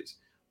series.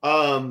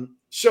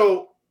 It's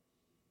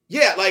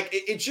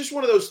just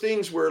one of those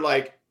things where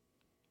like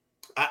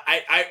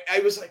I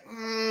was like,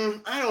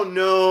 I don't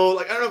know.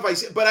 Like, I don't know if I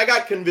see, but I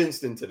got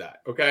convinced into that.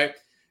 Okay.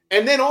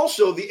 And then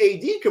also the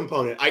AD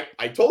component.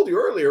 I told you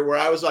earlier where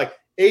I was like,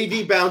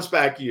 AD bounce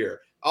back year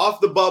off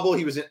the bubble.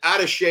 He was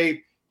out of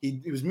shape.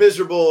 He was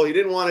miserable. He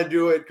didn't want to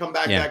do it. Come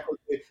back that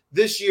quickly.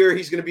 This year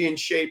he's going to be in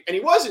shape, and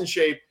he was in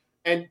shape.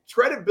 And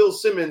credit Bill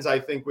Simmons, I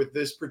think, with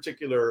this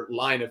particular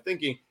line of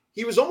thinking,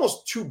 he was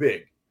almost too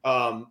big,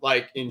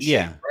 like in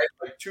shape, right?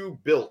 Like too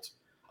built,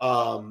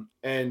 and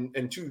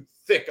too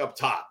thick up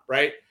top,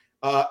 right?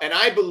 And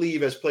I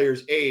believe as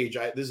players age,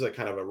 this is a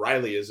kind of a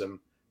Rileyism,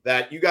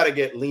 that you got to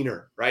get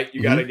leaner, right?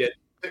 You got to get,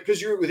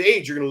 because with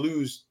age, you're going to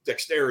lose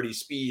dexterity,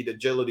 speed,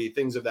 agility,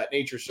 things of that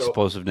nature. So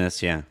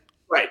explosiveness,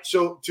 right.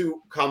 So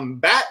to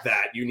combat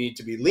that, you need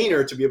to be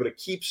leaner to be able to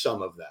keep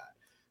some of that.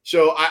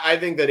 So I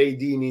think that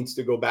AD needs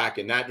to go back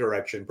in that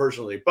direction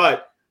personally.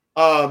 But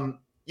I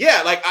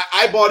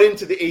bought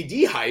into the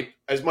AD hype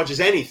as much as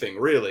anything,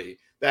 really,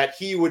 that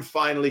he would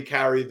finally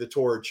carry the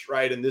torch,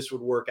 right? And this would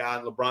work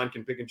out, and LeBron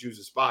can pick and choose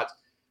his spots.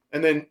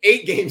 And then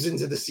 8 games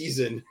into the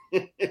season,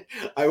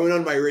 I went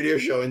on my radio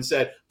show and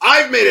said,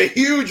 I've made a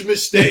huge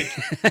mistake.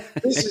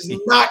 This is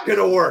not going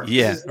to work.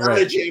 Yeah, this is not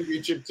a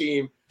championship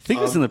team. I think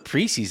it was in the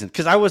preseason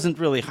because I wasn't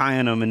really high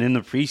on him. And in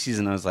the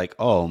preseason, I was like,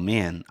 oh,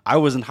 man, I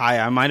wasn't high.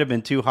 I might have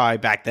been too high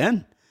back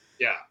then.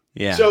 Yeah.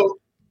 Yeah. So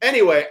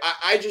anyway,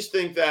 I just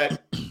think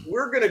that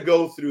we're going to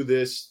go through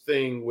this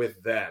thing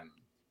with them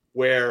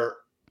where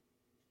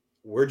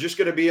we're just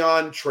going to be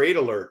on trade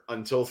alert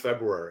until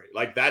February.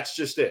 Like, that's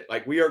just it.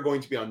 Like, we are going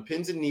to be on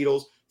pins and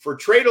needles for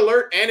trade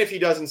alert. And if he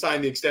doesn't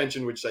sign the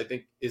extension, which I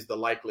think is the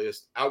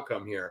likeliest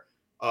outcome here,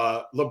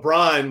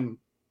 LeBron,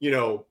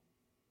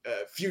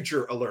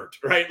 future alert,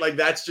 right? Like,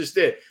 that's just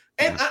it.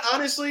 And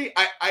honestly,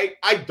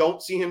 I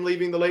don't see him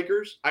leaving the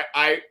Lakers.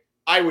 I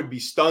would be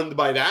stunned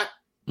by that.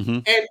 Mm-hmm.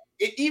 And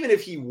even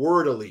if he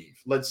were to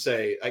leave, let's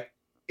say, like,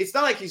 it's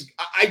not like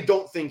I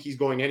don't think he's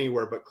going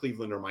anywhere but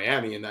Cleveland or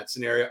Miami in that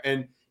scenario.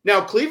 And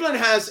now Cleveland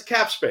has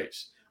cap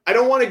space. I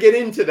don't want to get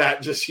into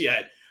that just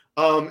yet.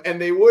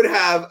 And they would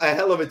have a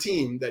hell of a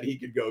team that he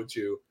could go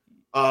to.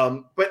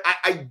 But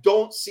I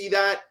don't see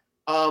that.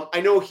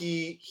 I know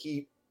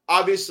he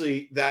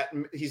obviously that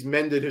he's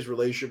mended his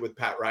relationship with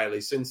Pat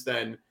Riley since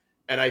then.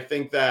 And I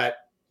think that,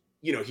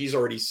 he's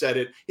already said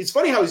it. It's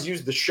funny how he's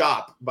used the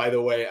shop, by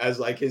the way, as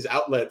like his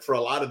outlet for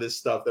a lot of this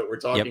stuff that we're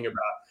talking about.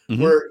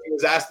 Mm-hmm. Where he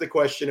was asked the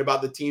question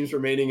about the teams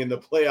remaining in the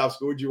playoffs,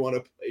 who would you want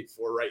to play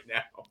for right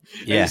now?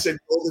 Yeah. And he said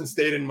Golden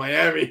State and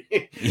Miami.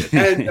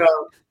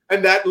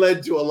 and that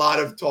led to a lot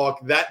of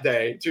talk that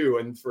day too,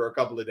 and for a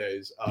couple of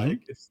days.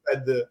 It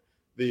fed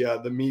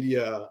the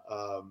media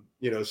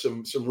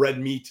some red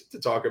meat to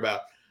talk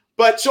about.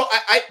 But so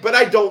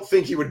I don't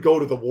think he would go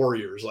to the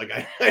Warriors. Like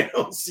I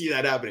don't see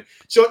that happening.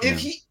 So if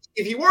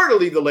he were to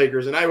leave the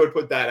Lakers, and I would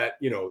put that at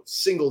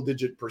single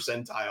digit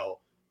percentile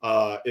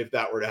if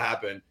that were to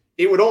happen,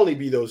 it would only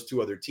be those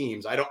 2 other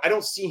teams. I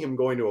don't see him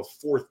going to a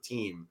 4th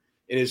team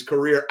in his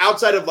career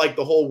outside of like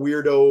the whole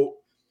weirdo.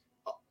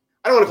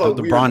 I don't want to call it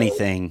the weirdo, Bronny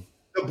thing.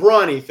 The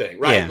Bronny thing,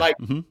 right? Yeah. Like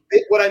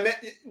what I meant.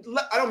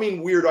 I don't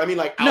mean weirdo. I mean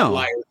like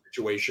outlier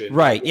situation.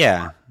 Right?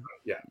 Yeah.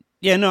 Yeah.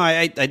 Yeah. No,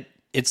 I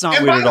it's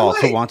not weird at all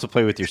to want to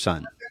play with your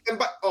son. And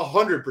by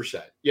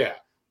 100%. Yeah.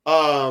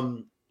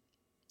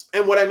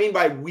 And what I mean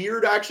by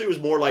weird actually was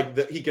more like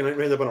that he can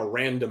end up on a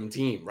random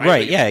team, right?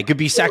 Right. Like, yeah. It could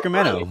be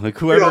Sacramento, like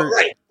whoever.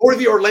 Right. Or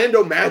the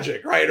Orlando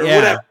Magic, right? Or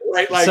whatever,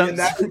 right? Like, and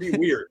that would be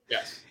weird.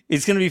 Yes.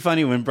 It's going to be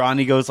funny when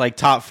Bronny goes like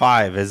top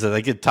 5 as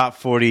like a top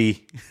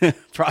 40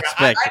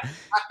 prospect.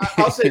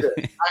 I'll say this.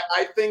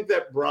 I think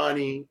that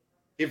Bronny,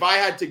 if I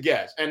had to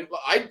guess, and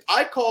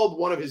I called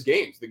one of his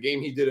games, the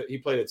game he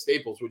played at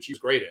Staples, which he was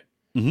great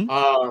in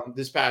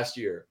this past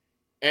year.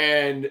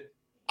 And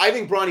I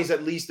think Bronny's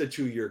at least a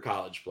 2-year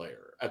college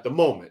player at the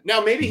moment. Now,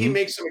 maybe he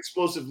makes some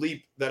explosive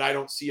leap that I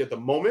don't see at the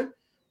moment.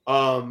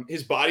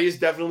 His body is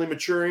definitely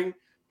maturing,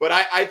 but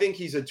I think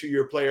he's a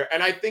 2-year player.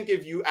 And I think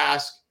if you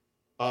ask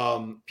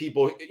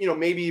people,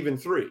 maybe even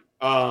 3.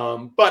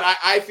 But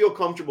I feel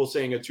comfortable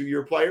saying a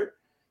 2-year player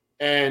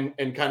and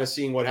kind of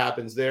seeing what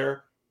happens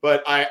there.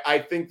 But I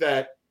think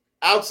that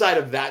outside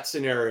of that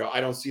scenario, I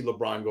don't see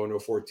LeBron going to a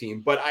 4th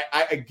team. But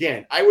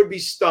I would be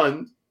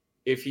stunned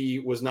if he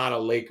was not a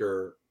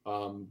Laker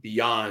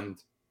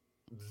beyond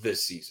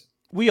this season.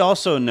 We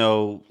also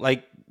know,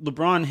 like,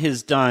 LeBron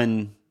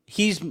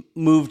he's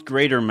moved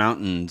greater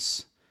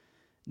mountains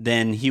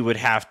than he would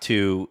have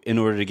to in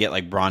order to get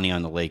like Bronny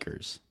on the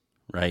Lakers,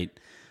 right?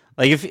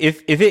 Like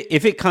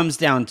if it comes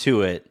down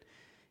to it,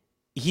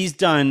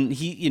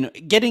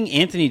 getting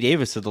Anthony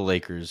Davis to the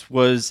Lakers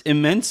was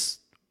immense.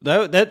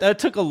 That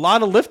took a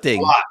lot of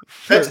lifting.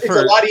 It's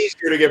a lot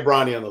easier to get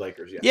Bronny on the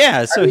Lakers.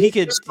 Yeah, so he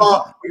could.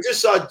 We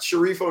just saw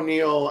Sharif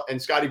O'Neal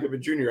and Scottie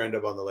Pippen Jr. end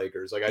up on the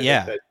Lakers. Like I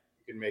think that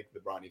you can make the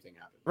Bronny thing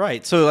happen.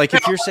 Right. So like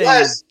if you're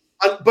saying,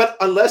 but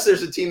unless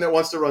there's a team that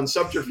wants to run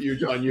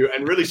subterfuge on you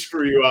and really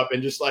screw you up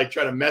and just like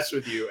try to mess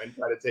with you and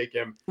try to take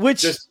him,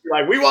 just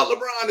like we want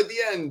LeBron at the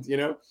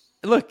end,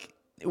 Look,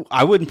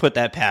 I wouldn't put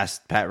that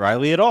past Pat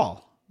Riley at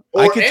all.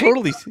 I could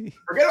totally see.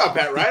 Forget about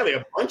Pat Riley.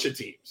 A bunch of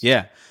teams.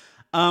 Yeah.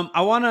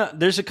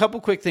 There's a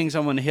couple quick things I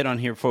want to hit on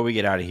here before we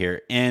get out of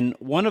here. And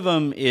one of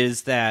them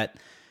is that,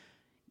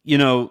 I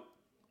know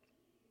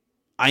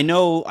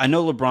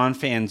LeBron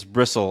fans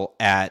bristle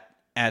at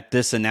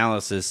this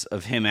analysis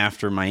of him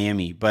after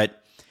Miami,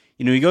 but,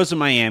 he goes to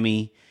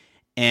Miami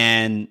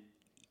and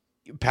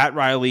Pat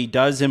Riley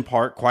does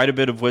impart quite a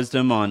bit of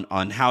wisdom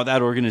on how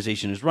that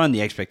organization is run,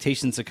 the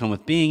expectations that come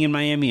with being in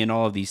Miami and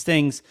all of these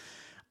things.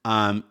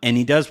 And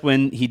he does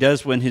win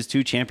his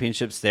 2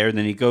 championships there.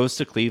 Then he goes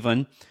to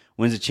Cleveland,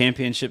 wins a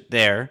championship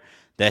there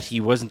that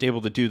he wasn't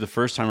able to do the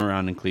first time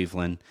around in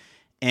Cleveland.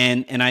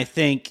 And I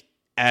think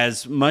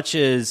as much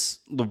as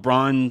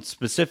LeBron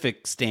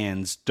specific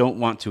stands don't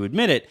want to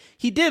admit it,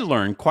 he did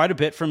learn quite a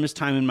bit from his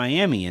time in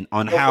Miami and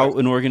on how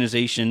an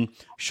organization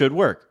should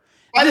work.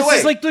 This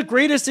is like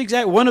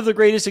one of the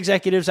greatest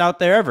executives out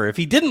there ever. If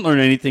he didn't learn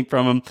anything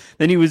from him,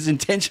 then he was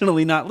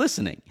intentionally not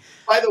listening.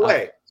 By the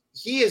way,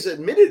 he has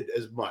admitted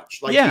as much.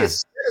 Like he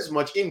has said as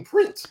much in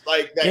print.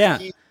 Like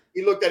that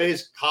he looked at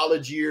his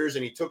college years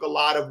and he took a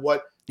lot of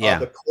what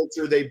the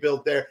culture they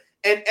built there.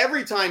 And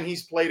every time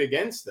he's played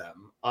against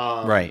them,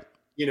 right.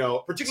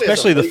 Particularly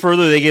especially the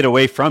further they get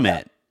away from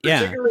it.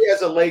 Particularly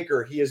as a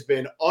Laker, he has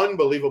been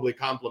unbelievably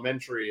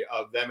complimentary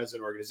of them as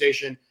an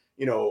organization.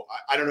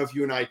 I don't know if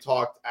you and I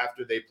talked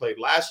after they played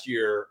last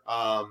year,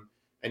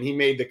 and he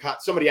made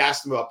somebody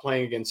asked him about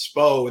playing against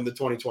Spo in the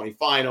 2020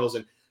 finals,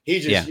 and he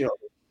just,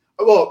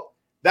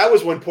 that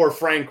was when poor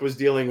Frank was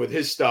dealing with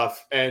his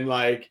stuff, and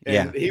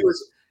he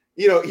was,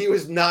 he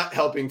was not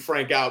helping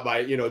Frank out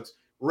by,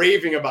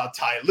 raving about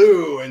Ty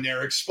Lue and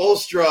their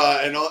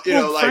Expulstra and all,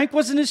 Frank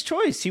wasn't his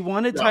choice. He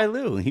wanted Ty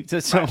Lue.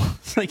 It's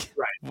like,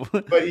 right.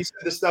 But he said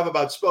the stuff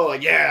about Spo,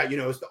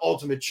 it's the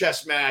ultimate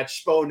chess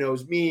match. Spo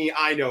knows me.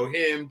 I know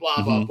him,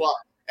 blah, blah, blah.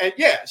 And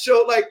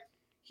so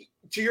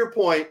to your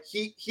point,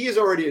 he has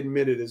already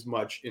admitted as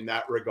much in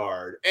that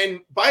regard. And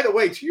by the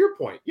way, to your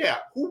point,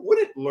 who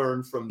wouldn't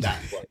learn from that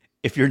play?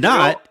 If you're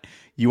not,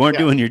 you aren't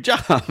doing your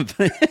job.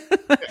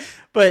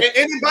 But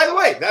and by the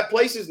way, that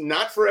place is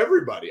not for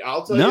everybody.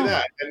 I'll tell you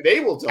that, and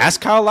they will tell.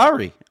 Ask Kyle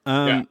Lowry.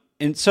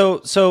 And so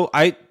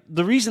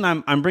the reason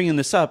I'm bringing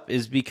this up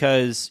is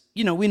because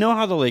we know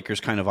how the Lakers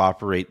kind of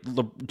operate.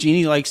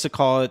 Jeannie likes to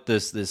call it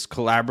this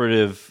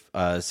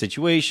collaborative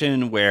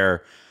situation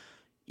where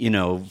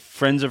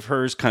friends of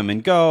hers come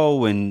and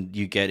go, and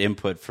you get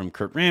input from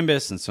Kurt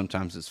Rambis, and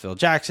sometimes it's Phil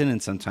Jackson,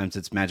 and sometimes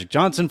it's Magic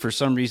Johnson for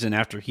some reason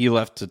after he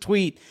left to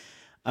tweet.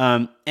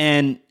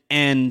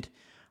 And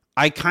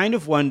I kind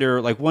of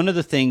wonder, one of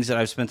the things that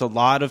I've spent a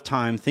lot of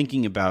time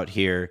thinking about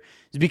here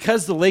is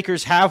because the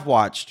Lakers have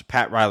watched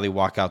Pat Riley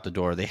walk out the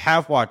door. They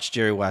have watched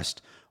Jerry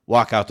West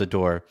walk out the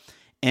door.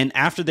 And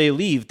after they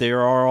leave,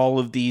 there are all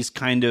of these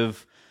kind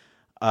of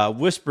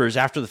whispers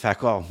after the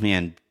fact. Oh,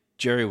 man,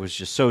 Jerry was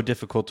just so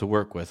difficult to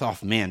work with. Oh,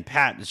 man,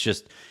 Pat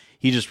is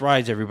he just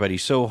rides everybody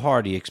so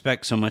hard. He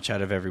expects so much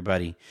out of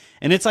everybody.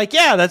 And it's like,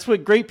 that's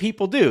what great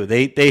people do.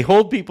 They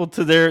hold people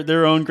to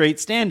their own great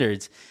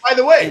standards. By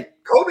the way,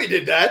 Kobe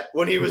did that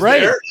when he was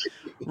there.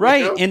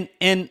 Right.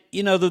 And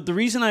the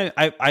reason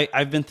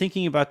I've been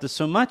thinking about this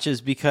so much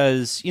is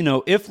because,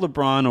 if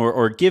LeBron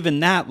or given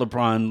that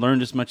LeBron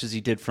learned as much as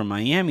he did from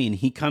Miami, and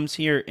he comes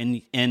here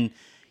and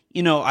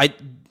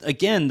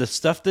the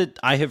stuff that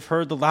I have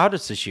heard the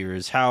loudest this year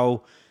is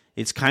how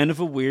it's kind of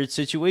a weird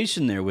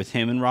situation there with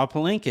him and Rob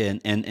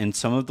Pelinka and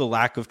some of the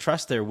lack of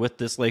trust there with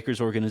this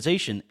Lakers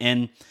organization.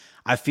 And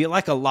I feel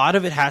like a lot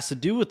of it has to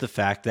do with the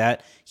fact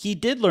that he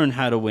did learn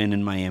how to win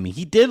in Miami.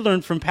 He did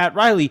learn from Pat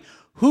Riley,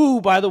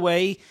 who, by the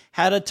way,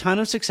 had a ton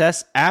of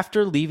success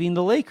after leaving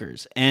the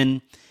Lakers.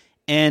 And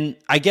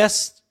I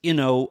guess,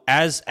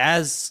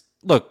 as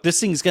look, this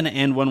thing's going to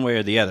end one way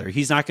or the other.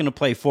 He's not going to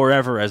play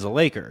forever as a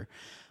Laker.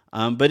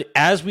 But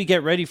as we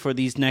get ready for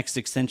these next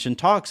extension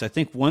talks, I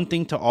think one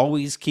thing to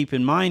always keep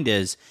in mind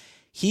is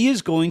he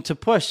is going to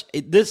push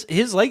this.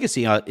 His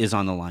legacy is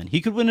on the line.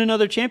 He could win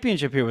another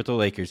championship here with the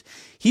Lakers.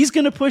 He's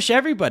going to push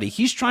everybody.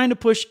 He's trying to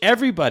push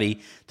everybody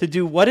to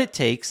do what it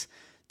takes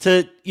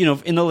to,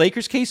 in the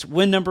Lakers case,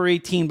 win number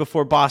 18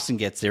 before Boston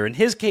gets there. In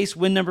his case,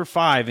 win number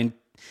 5 and,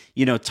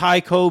 tie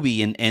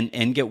Kobe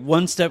and get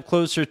one step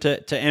closer to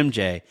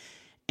MJ.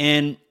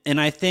 And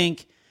I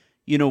think,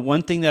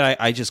 one thing that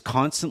I just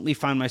constantly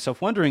find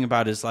myself wondering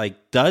about is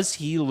does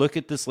he look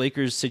at this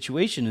Lakers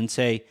situation and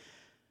say,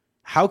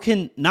 how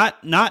can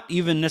not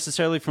even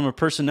necessarily from a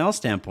personnel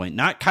standpoint,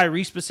 not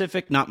Kyrie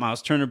specific, not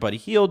Miles Turner, Buddy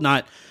Hield,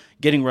 not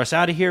getting Russ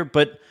out of here,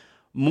 but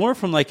more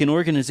from an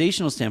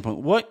organizational standpoint,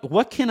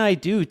 what can I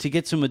do to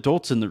get some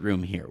adults in the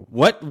room here?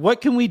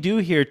 What can we do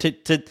here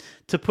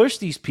to push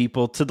these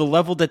people to the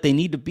level that they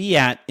need to be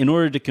at in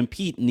order to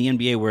compete in the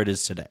NBA where it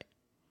is today?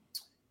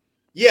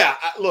 Yeah,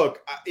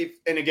 look,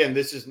 and again,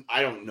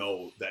 I don't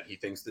know that he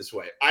thinks this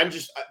way.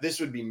 This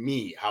would be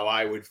me, how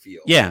I would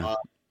feel. Yeah.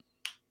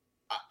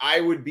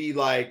 I would be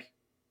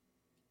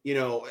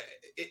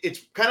it's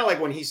kind of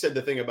like when he said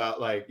the thing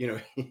about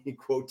he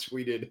quote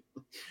tweeted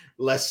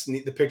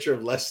the picture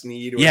of Les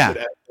Snead.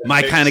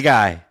 My kind of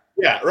guy.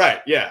 Yeah.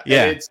 Right. Yeah.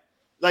 Yeah. And it's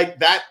like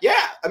that.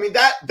 Yeah. I mean,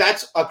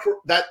 that's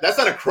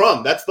not a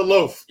crumb. That's the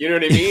loaf. You know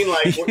what I mean?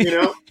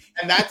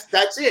 And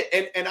that's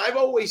it. And I've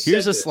always said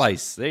here's a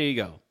slice. There you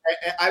go.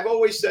 I've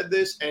always said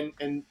this,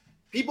 and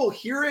people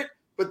hear it,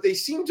 but they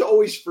seem to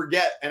always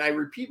forget. And I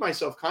repeat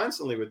myself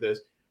constantly with this.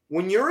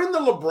 When you're in the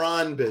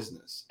LeBron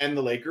business, and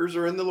the Lakers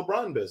are in the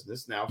LeBron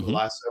business now for the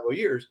last several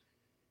years,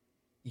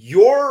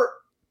 your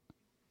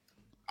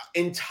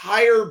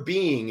entire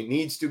being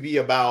needs to be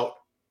about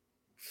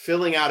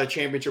filling out a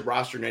championship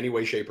roster in any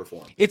way, shape, or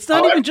form. It's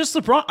not even just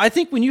LeBron. I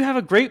think when you have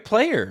a great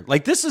player,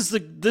 this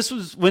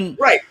was when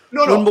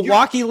when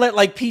Milwaukee let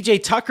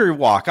PJ Tucker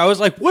walk. I was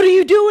like, what are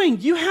you doing?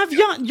 You're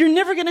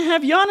never going to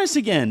have Giannis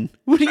again.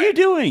 What are you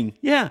doing?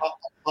 Yeah.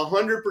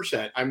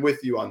 100%. I'm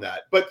with you on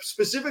that. But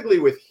specifically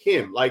with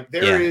him,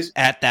 there is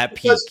at that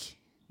peak.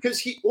 Because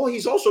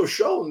he's also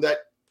shown that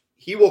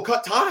he will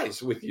cut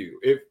ties with you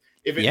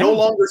if it no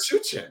longer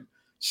suits him.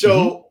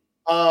 So,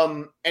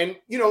 and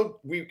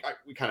we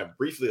kind of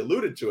briefly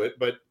alluded to it,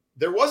 but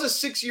there was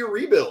a 6-year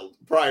rebuild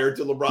prior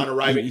to LeBron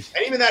arriving.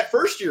 And even that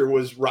first year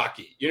was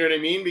rocky. You know what I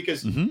mean?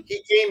 Because he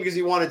came because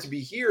he wanted to be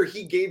here.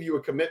 He gave you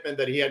a commitment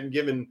that he hadn't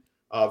given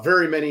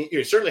very many,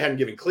 certainly hadn't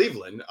given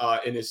Cleveland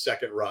in his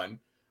second run.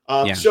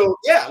 So,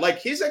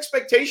 like his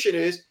expectation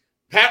is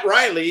Pat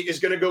Riley is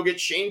going to go get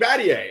Shane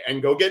Battier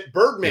and go get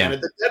Birdman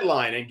at the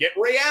deadline and get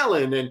Ray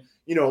Allen and,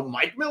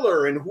 Mike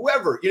Miller and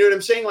whoever. You know what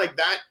I'm saying? Like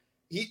that.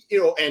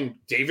 And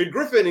David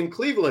Griffin in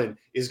Cleveland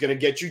is going to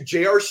get you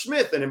J.R.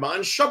 Smith and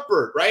Iman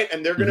Shumpert, right?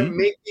 And they're going to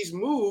make these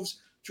moves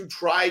to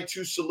try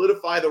to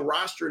solidify the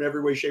roster in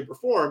every way, shape, or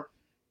form.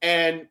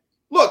 And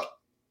look,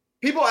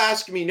 people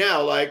ask me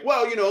now, like,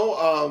 well, do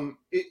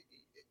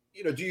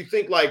you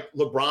think like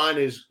LeBron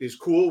is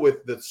cool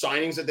with the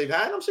signings that they've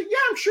had? And I'm saying, yeah,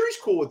 I'm sure he's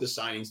cool with the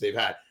signings they've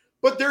had.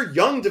 But they're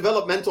young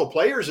developmental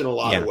players in a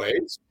lot of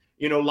ways.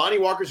 Lonnie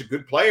Walker's a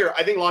good player.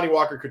 I think Lonnie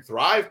Walker could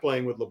thrive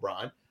playing with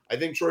LeBron. I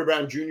think Troy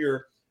Brown Jr.,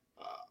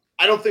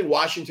 I don't think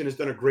Washington has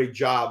done a great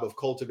job of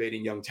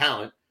cultivating young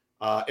talent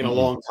in a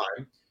long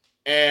time.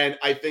 And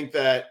I think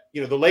that,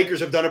 the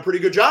Lakers have done a pretty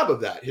good job of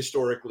that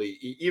historically,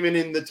 even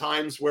in the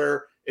times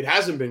where it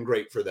hasn't been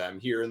great for them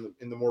here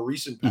in the more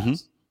recent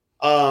past.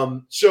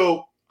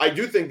 So I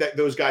do think that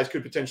those guys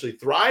could potentially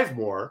thrive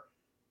more,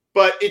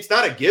 but it's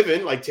not a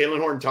given. Like Taylor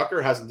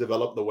Horton-Tucker hasn't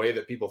developed the way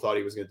that people thought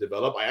he was going to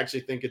develop. I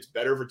actually think it's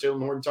better for Taylor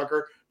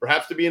Horton-Tucker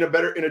perhaps to be in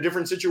a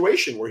different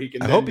situation where he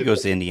can. I hope he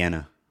goes to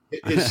Indiana.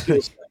 His skill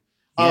set.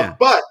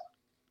 But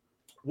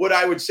what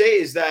I would say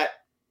is that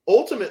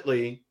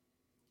ultimately,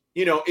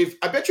 if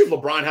I bet you if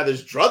LeBron had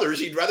his druthers,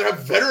 he'd rather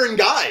have veteran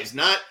guys,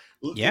 not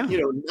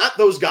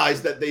those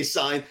guys that they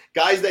signed,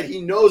 guys that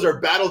he knows are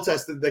battle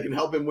tested that can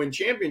help him win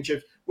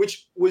championships,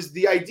 which was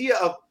the idea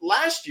of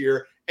last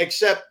year,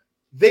 except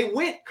they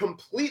went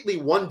completely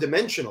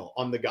one-dimensional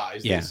on the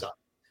guys they signed.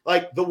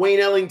 Like the Wayne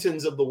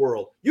Ellingtons of the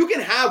world. You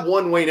can have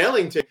one Wayne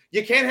Ellington.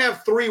 You can't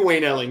have 3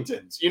 Wayne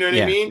Ellingtons. You know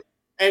what I mean?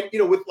 And,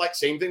 with like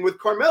same thing with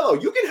Carmelo.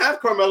 You can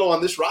have Carmelo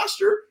on this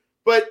roster,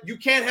 but you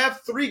can't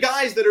have 3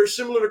 guys that are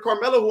similar to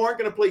Carmelo who aren't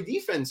going to play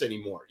defense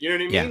anymore. You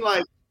know what I mean?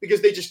 Like,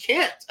 because they just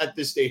can't at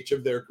this stage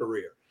of their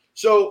career.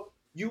 So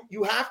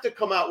you have to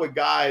come out with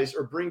guys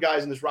or bring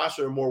guys in this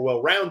roster who are more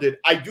well-rounded.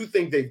 I do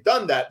think they've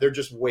done that. They're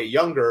just way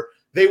younger.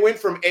 They went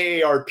from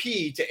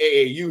AARP to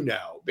AAU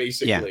now,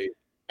 basically.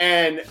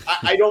 And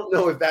I don't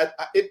know if that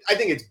I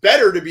think it's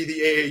better to be the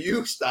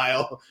AAU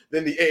style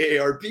than the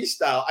AARP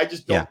style. I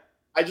just don't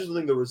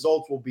think the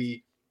results will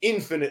be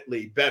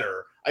infinitely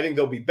better. I think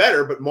they'll be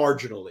better, but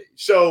marginally.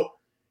 So,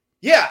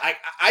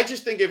 I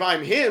just think if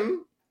I'm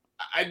him,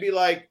 I'd be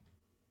like,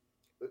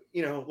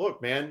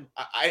 look, man,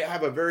 I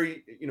have a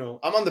very,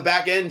 I'm on the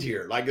back end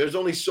here. Like there's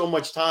only so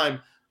much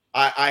time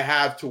I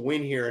have to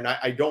win here. And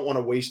I don't want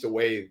to waste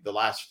away the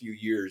last few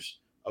years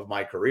of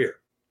my career.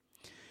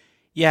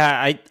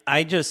 Yeah,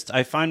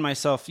 I find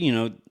myself,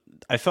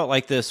 I felt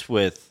like this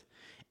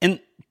and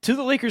to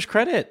the Lakers'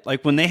 credit,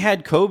 like when they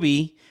had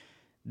Kobe,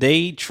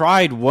 they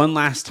tried one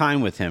last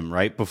time with him,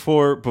 right?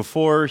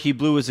 Before he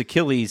blew his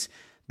Achilles,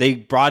 they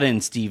brought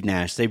in Steve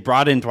Nash, they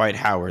brought in Dwight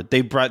Howard,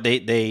 they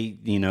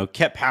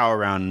kept Powell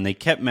around and they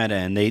kept Meta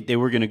and they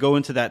were going to go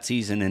into that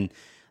season. And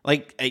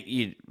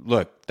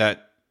look,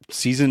 that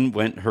season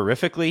went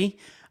horrifically.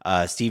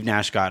 Steve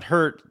Nash got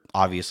hurt.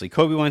 Obviously,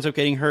 Kobe winds up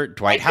getting hurt.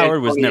 Dwight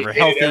Howard was never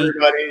healthy.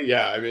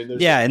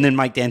 And then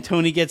Mike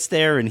D'Antoni gets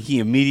there, and he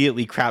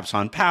immediately craps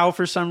on Powell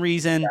for some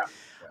reason.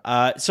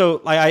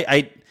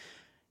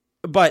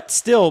 But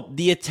still,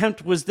 the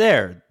attempt was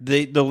there.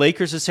 The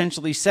Lakers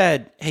essentially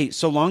said, "Hey,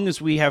 so long as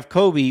we have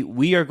Kobe,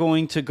 we are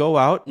going to go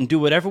out and do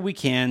whatever we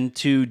can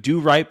to do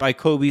right by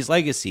Kobe's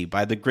legacy,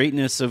 by the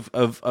greatness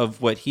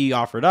of what he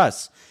offered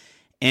us."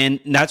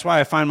 And that's why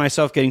I find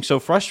myself getting so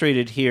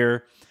frustrated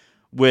here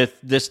with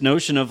this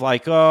notion of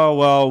like, oh,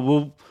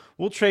 well,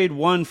 we'll trade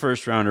 1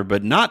 first rounder,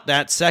 but not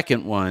that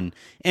second one.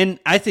 And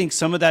I think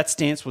some of that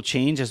stance will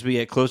change as we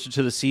get closer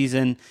to the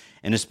season.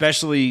 And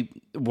especially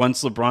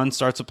once LeBron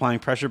starts applying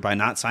pressure by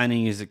not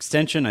signing his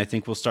extension, I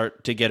think we'll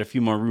start to get a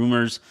few more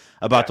rumors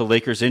about the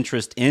Lakers'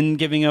 interest in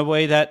giving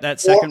away that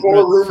second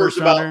or rumors first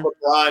about rounder.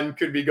 LeBron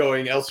could be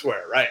going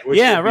elsewhere, right?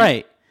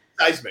 Right.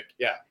 Seismic,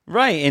 yeah.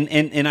 Right,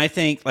 and I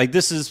think like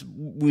this is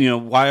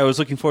why I was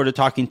looking forward to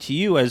talking to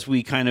you as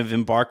we kind of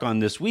embark on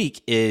this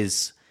week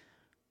is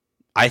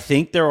I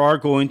think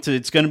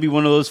it's going to be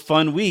one of those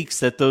fun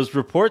weeks that those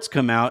reports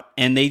come out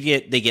and they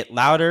get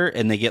louder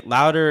and they get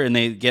louder and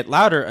they get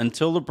louder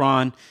until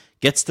LeBron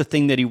gets the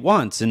thing that he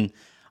wants. And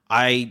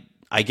I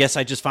guess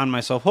I just found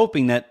myself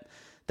hoping that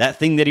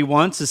thing that he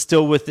wants is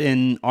still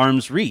within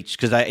arm's reach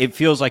because it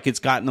feels like it's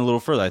gotten a little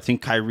further. I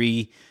think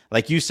Kyrie,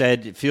 like you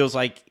said, it feels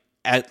like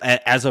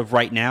as of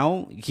right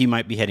now, he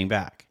might be heading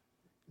back.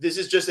 This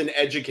is just an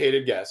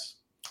educated guess.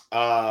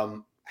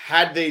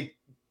 Had they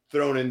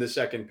thrown in the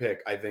second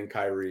pick, I think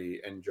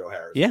Kyrie and Joe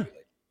Harris. Yeah.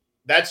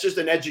 That's just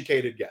an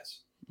educated guess.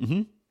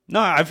 Mm-hmm. No,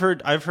 I've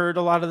heard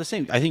a lot of the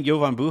same. I think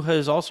Jovan Buha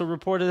has also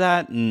reported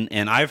that,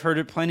 and I've heard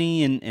it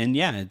plenty. And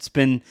yeah, it's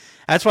been,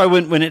 that's why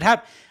when it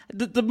happened,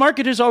 the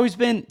market has always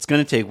been, it's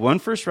going to take 1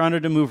 first rounder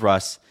to move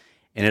Russ.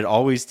 and it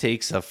always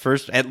takes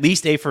at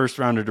least a first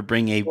rounder to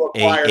bring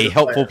a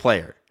helpful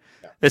player.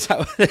 That's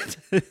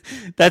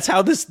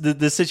how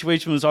the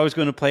situation was always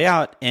going to play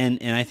out, and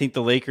I think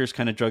the Lakers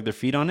kind of drug their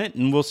feet on it,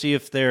 and we'll see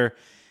if they're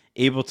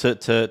able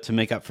to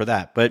make up for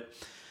that. But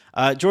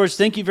George,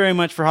 thank you very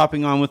much for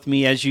hopping on with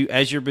me as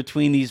you're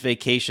between these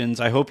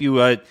vacations. I hope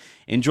you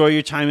enjoy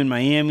your time in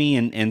Miami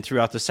and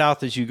throughout the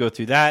South as you go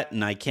through that,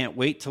 and I can't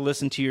wait to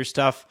listen to your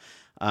stuff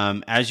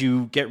as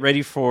you get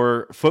ready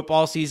for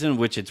football season,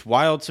 which it's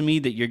wild to me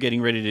that you're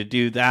getting ready to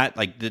do that.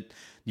 Like that.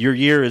 Your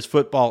year is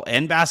football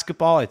and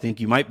basketball. I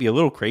think you might be a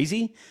little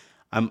crazy.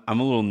 I'm a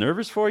little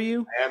nervous for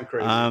you. I am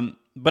crazy.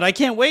 But I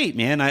can't wait,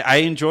 man. I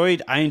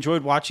enjoyed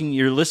watching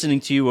listening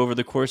to you over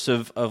the course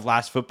of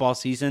last football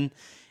season,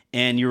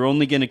 and you're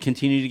only going to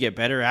continue to get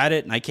better at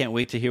it. And I can't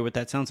wait to hear what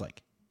that sounds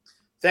like.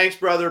 Thanks,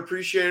 brother.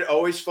 Appreciate it.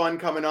 Always fun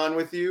coming on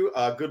with you.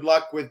 Good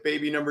luck with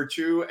baby number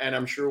 2, and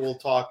I'm sure we'll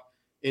talk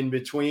in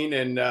between,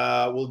 and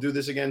we'll do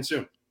this again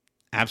soon.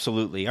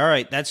 Absolutely. All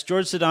right. That's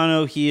George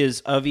Sedano. He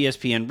is of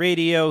ESPN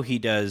Radio. He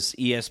does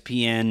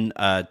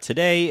ESPN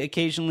Today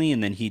occasionally,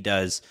 and then he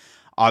does,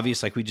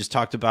 obviously, like we just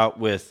talked about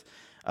with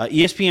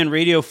ESPN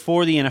Radio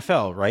for the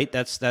NFL, right?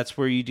 That's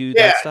where you do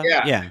that stuff?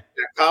 Yeah.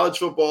 College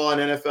football on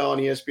NFL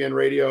and ESPN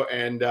Radio.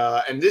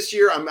 And this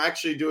year I'm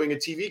actually doing a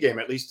TV game,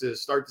 at least to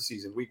start the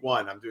season, week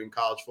 1. I'm doing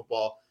college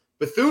football.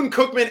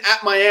 Bethune-Cookman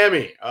at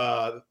Miami.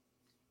 I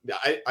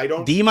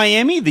don't... The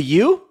Miami? The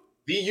U?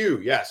 VU,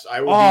 yes. I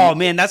will. Oh,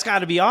 man, that's got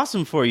to be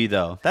awesome for you,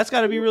 though. That's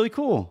got to be really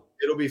cool.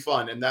 It'll be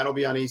fun, and that'll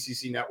be on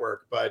ACC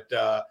Network. But,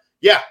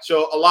 yeah,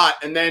 so a lot.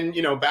 And then,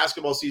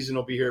 basketball season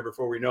will be here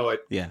before we know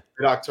it. Yeah.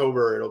 In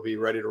October, it'll be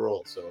ready to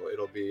roll. So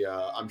it'll be,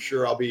 I'm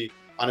sure I'll be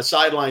on a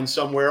sideline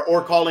somewhere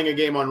or calling a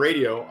game on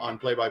radio, on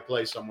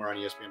play-by-play somewhere on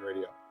ESPN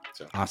Radio.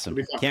 So awesome.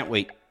 Can't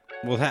wait.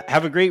 Well,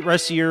 have a great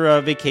rest of your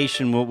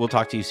vacation. We'll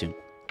talk to you soon.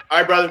 All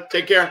right, brother.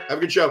 Take care. Have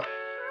a good show.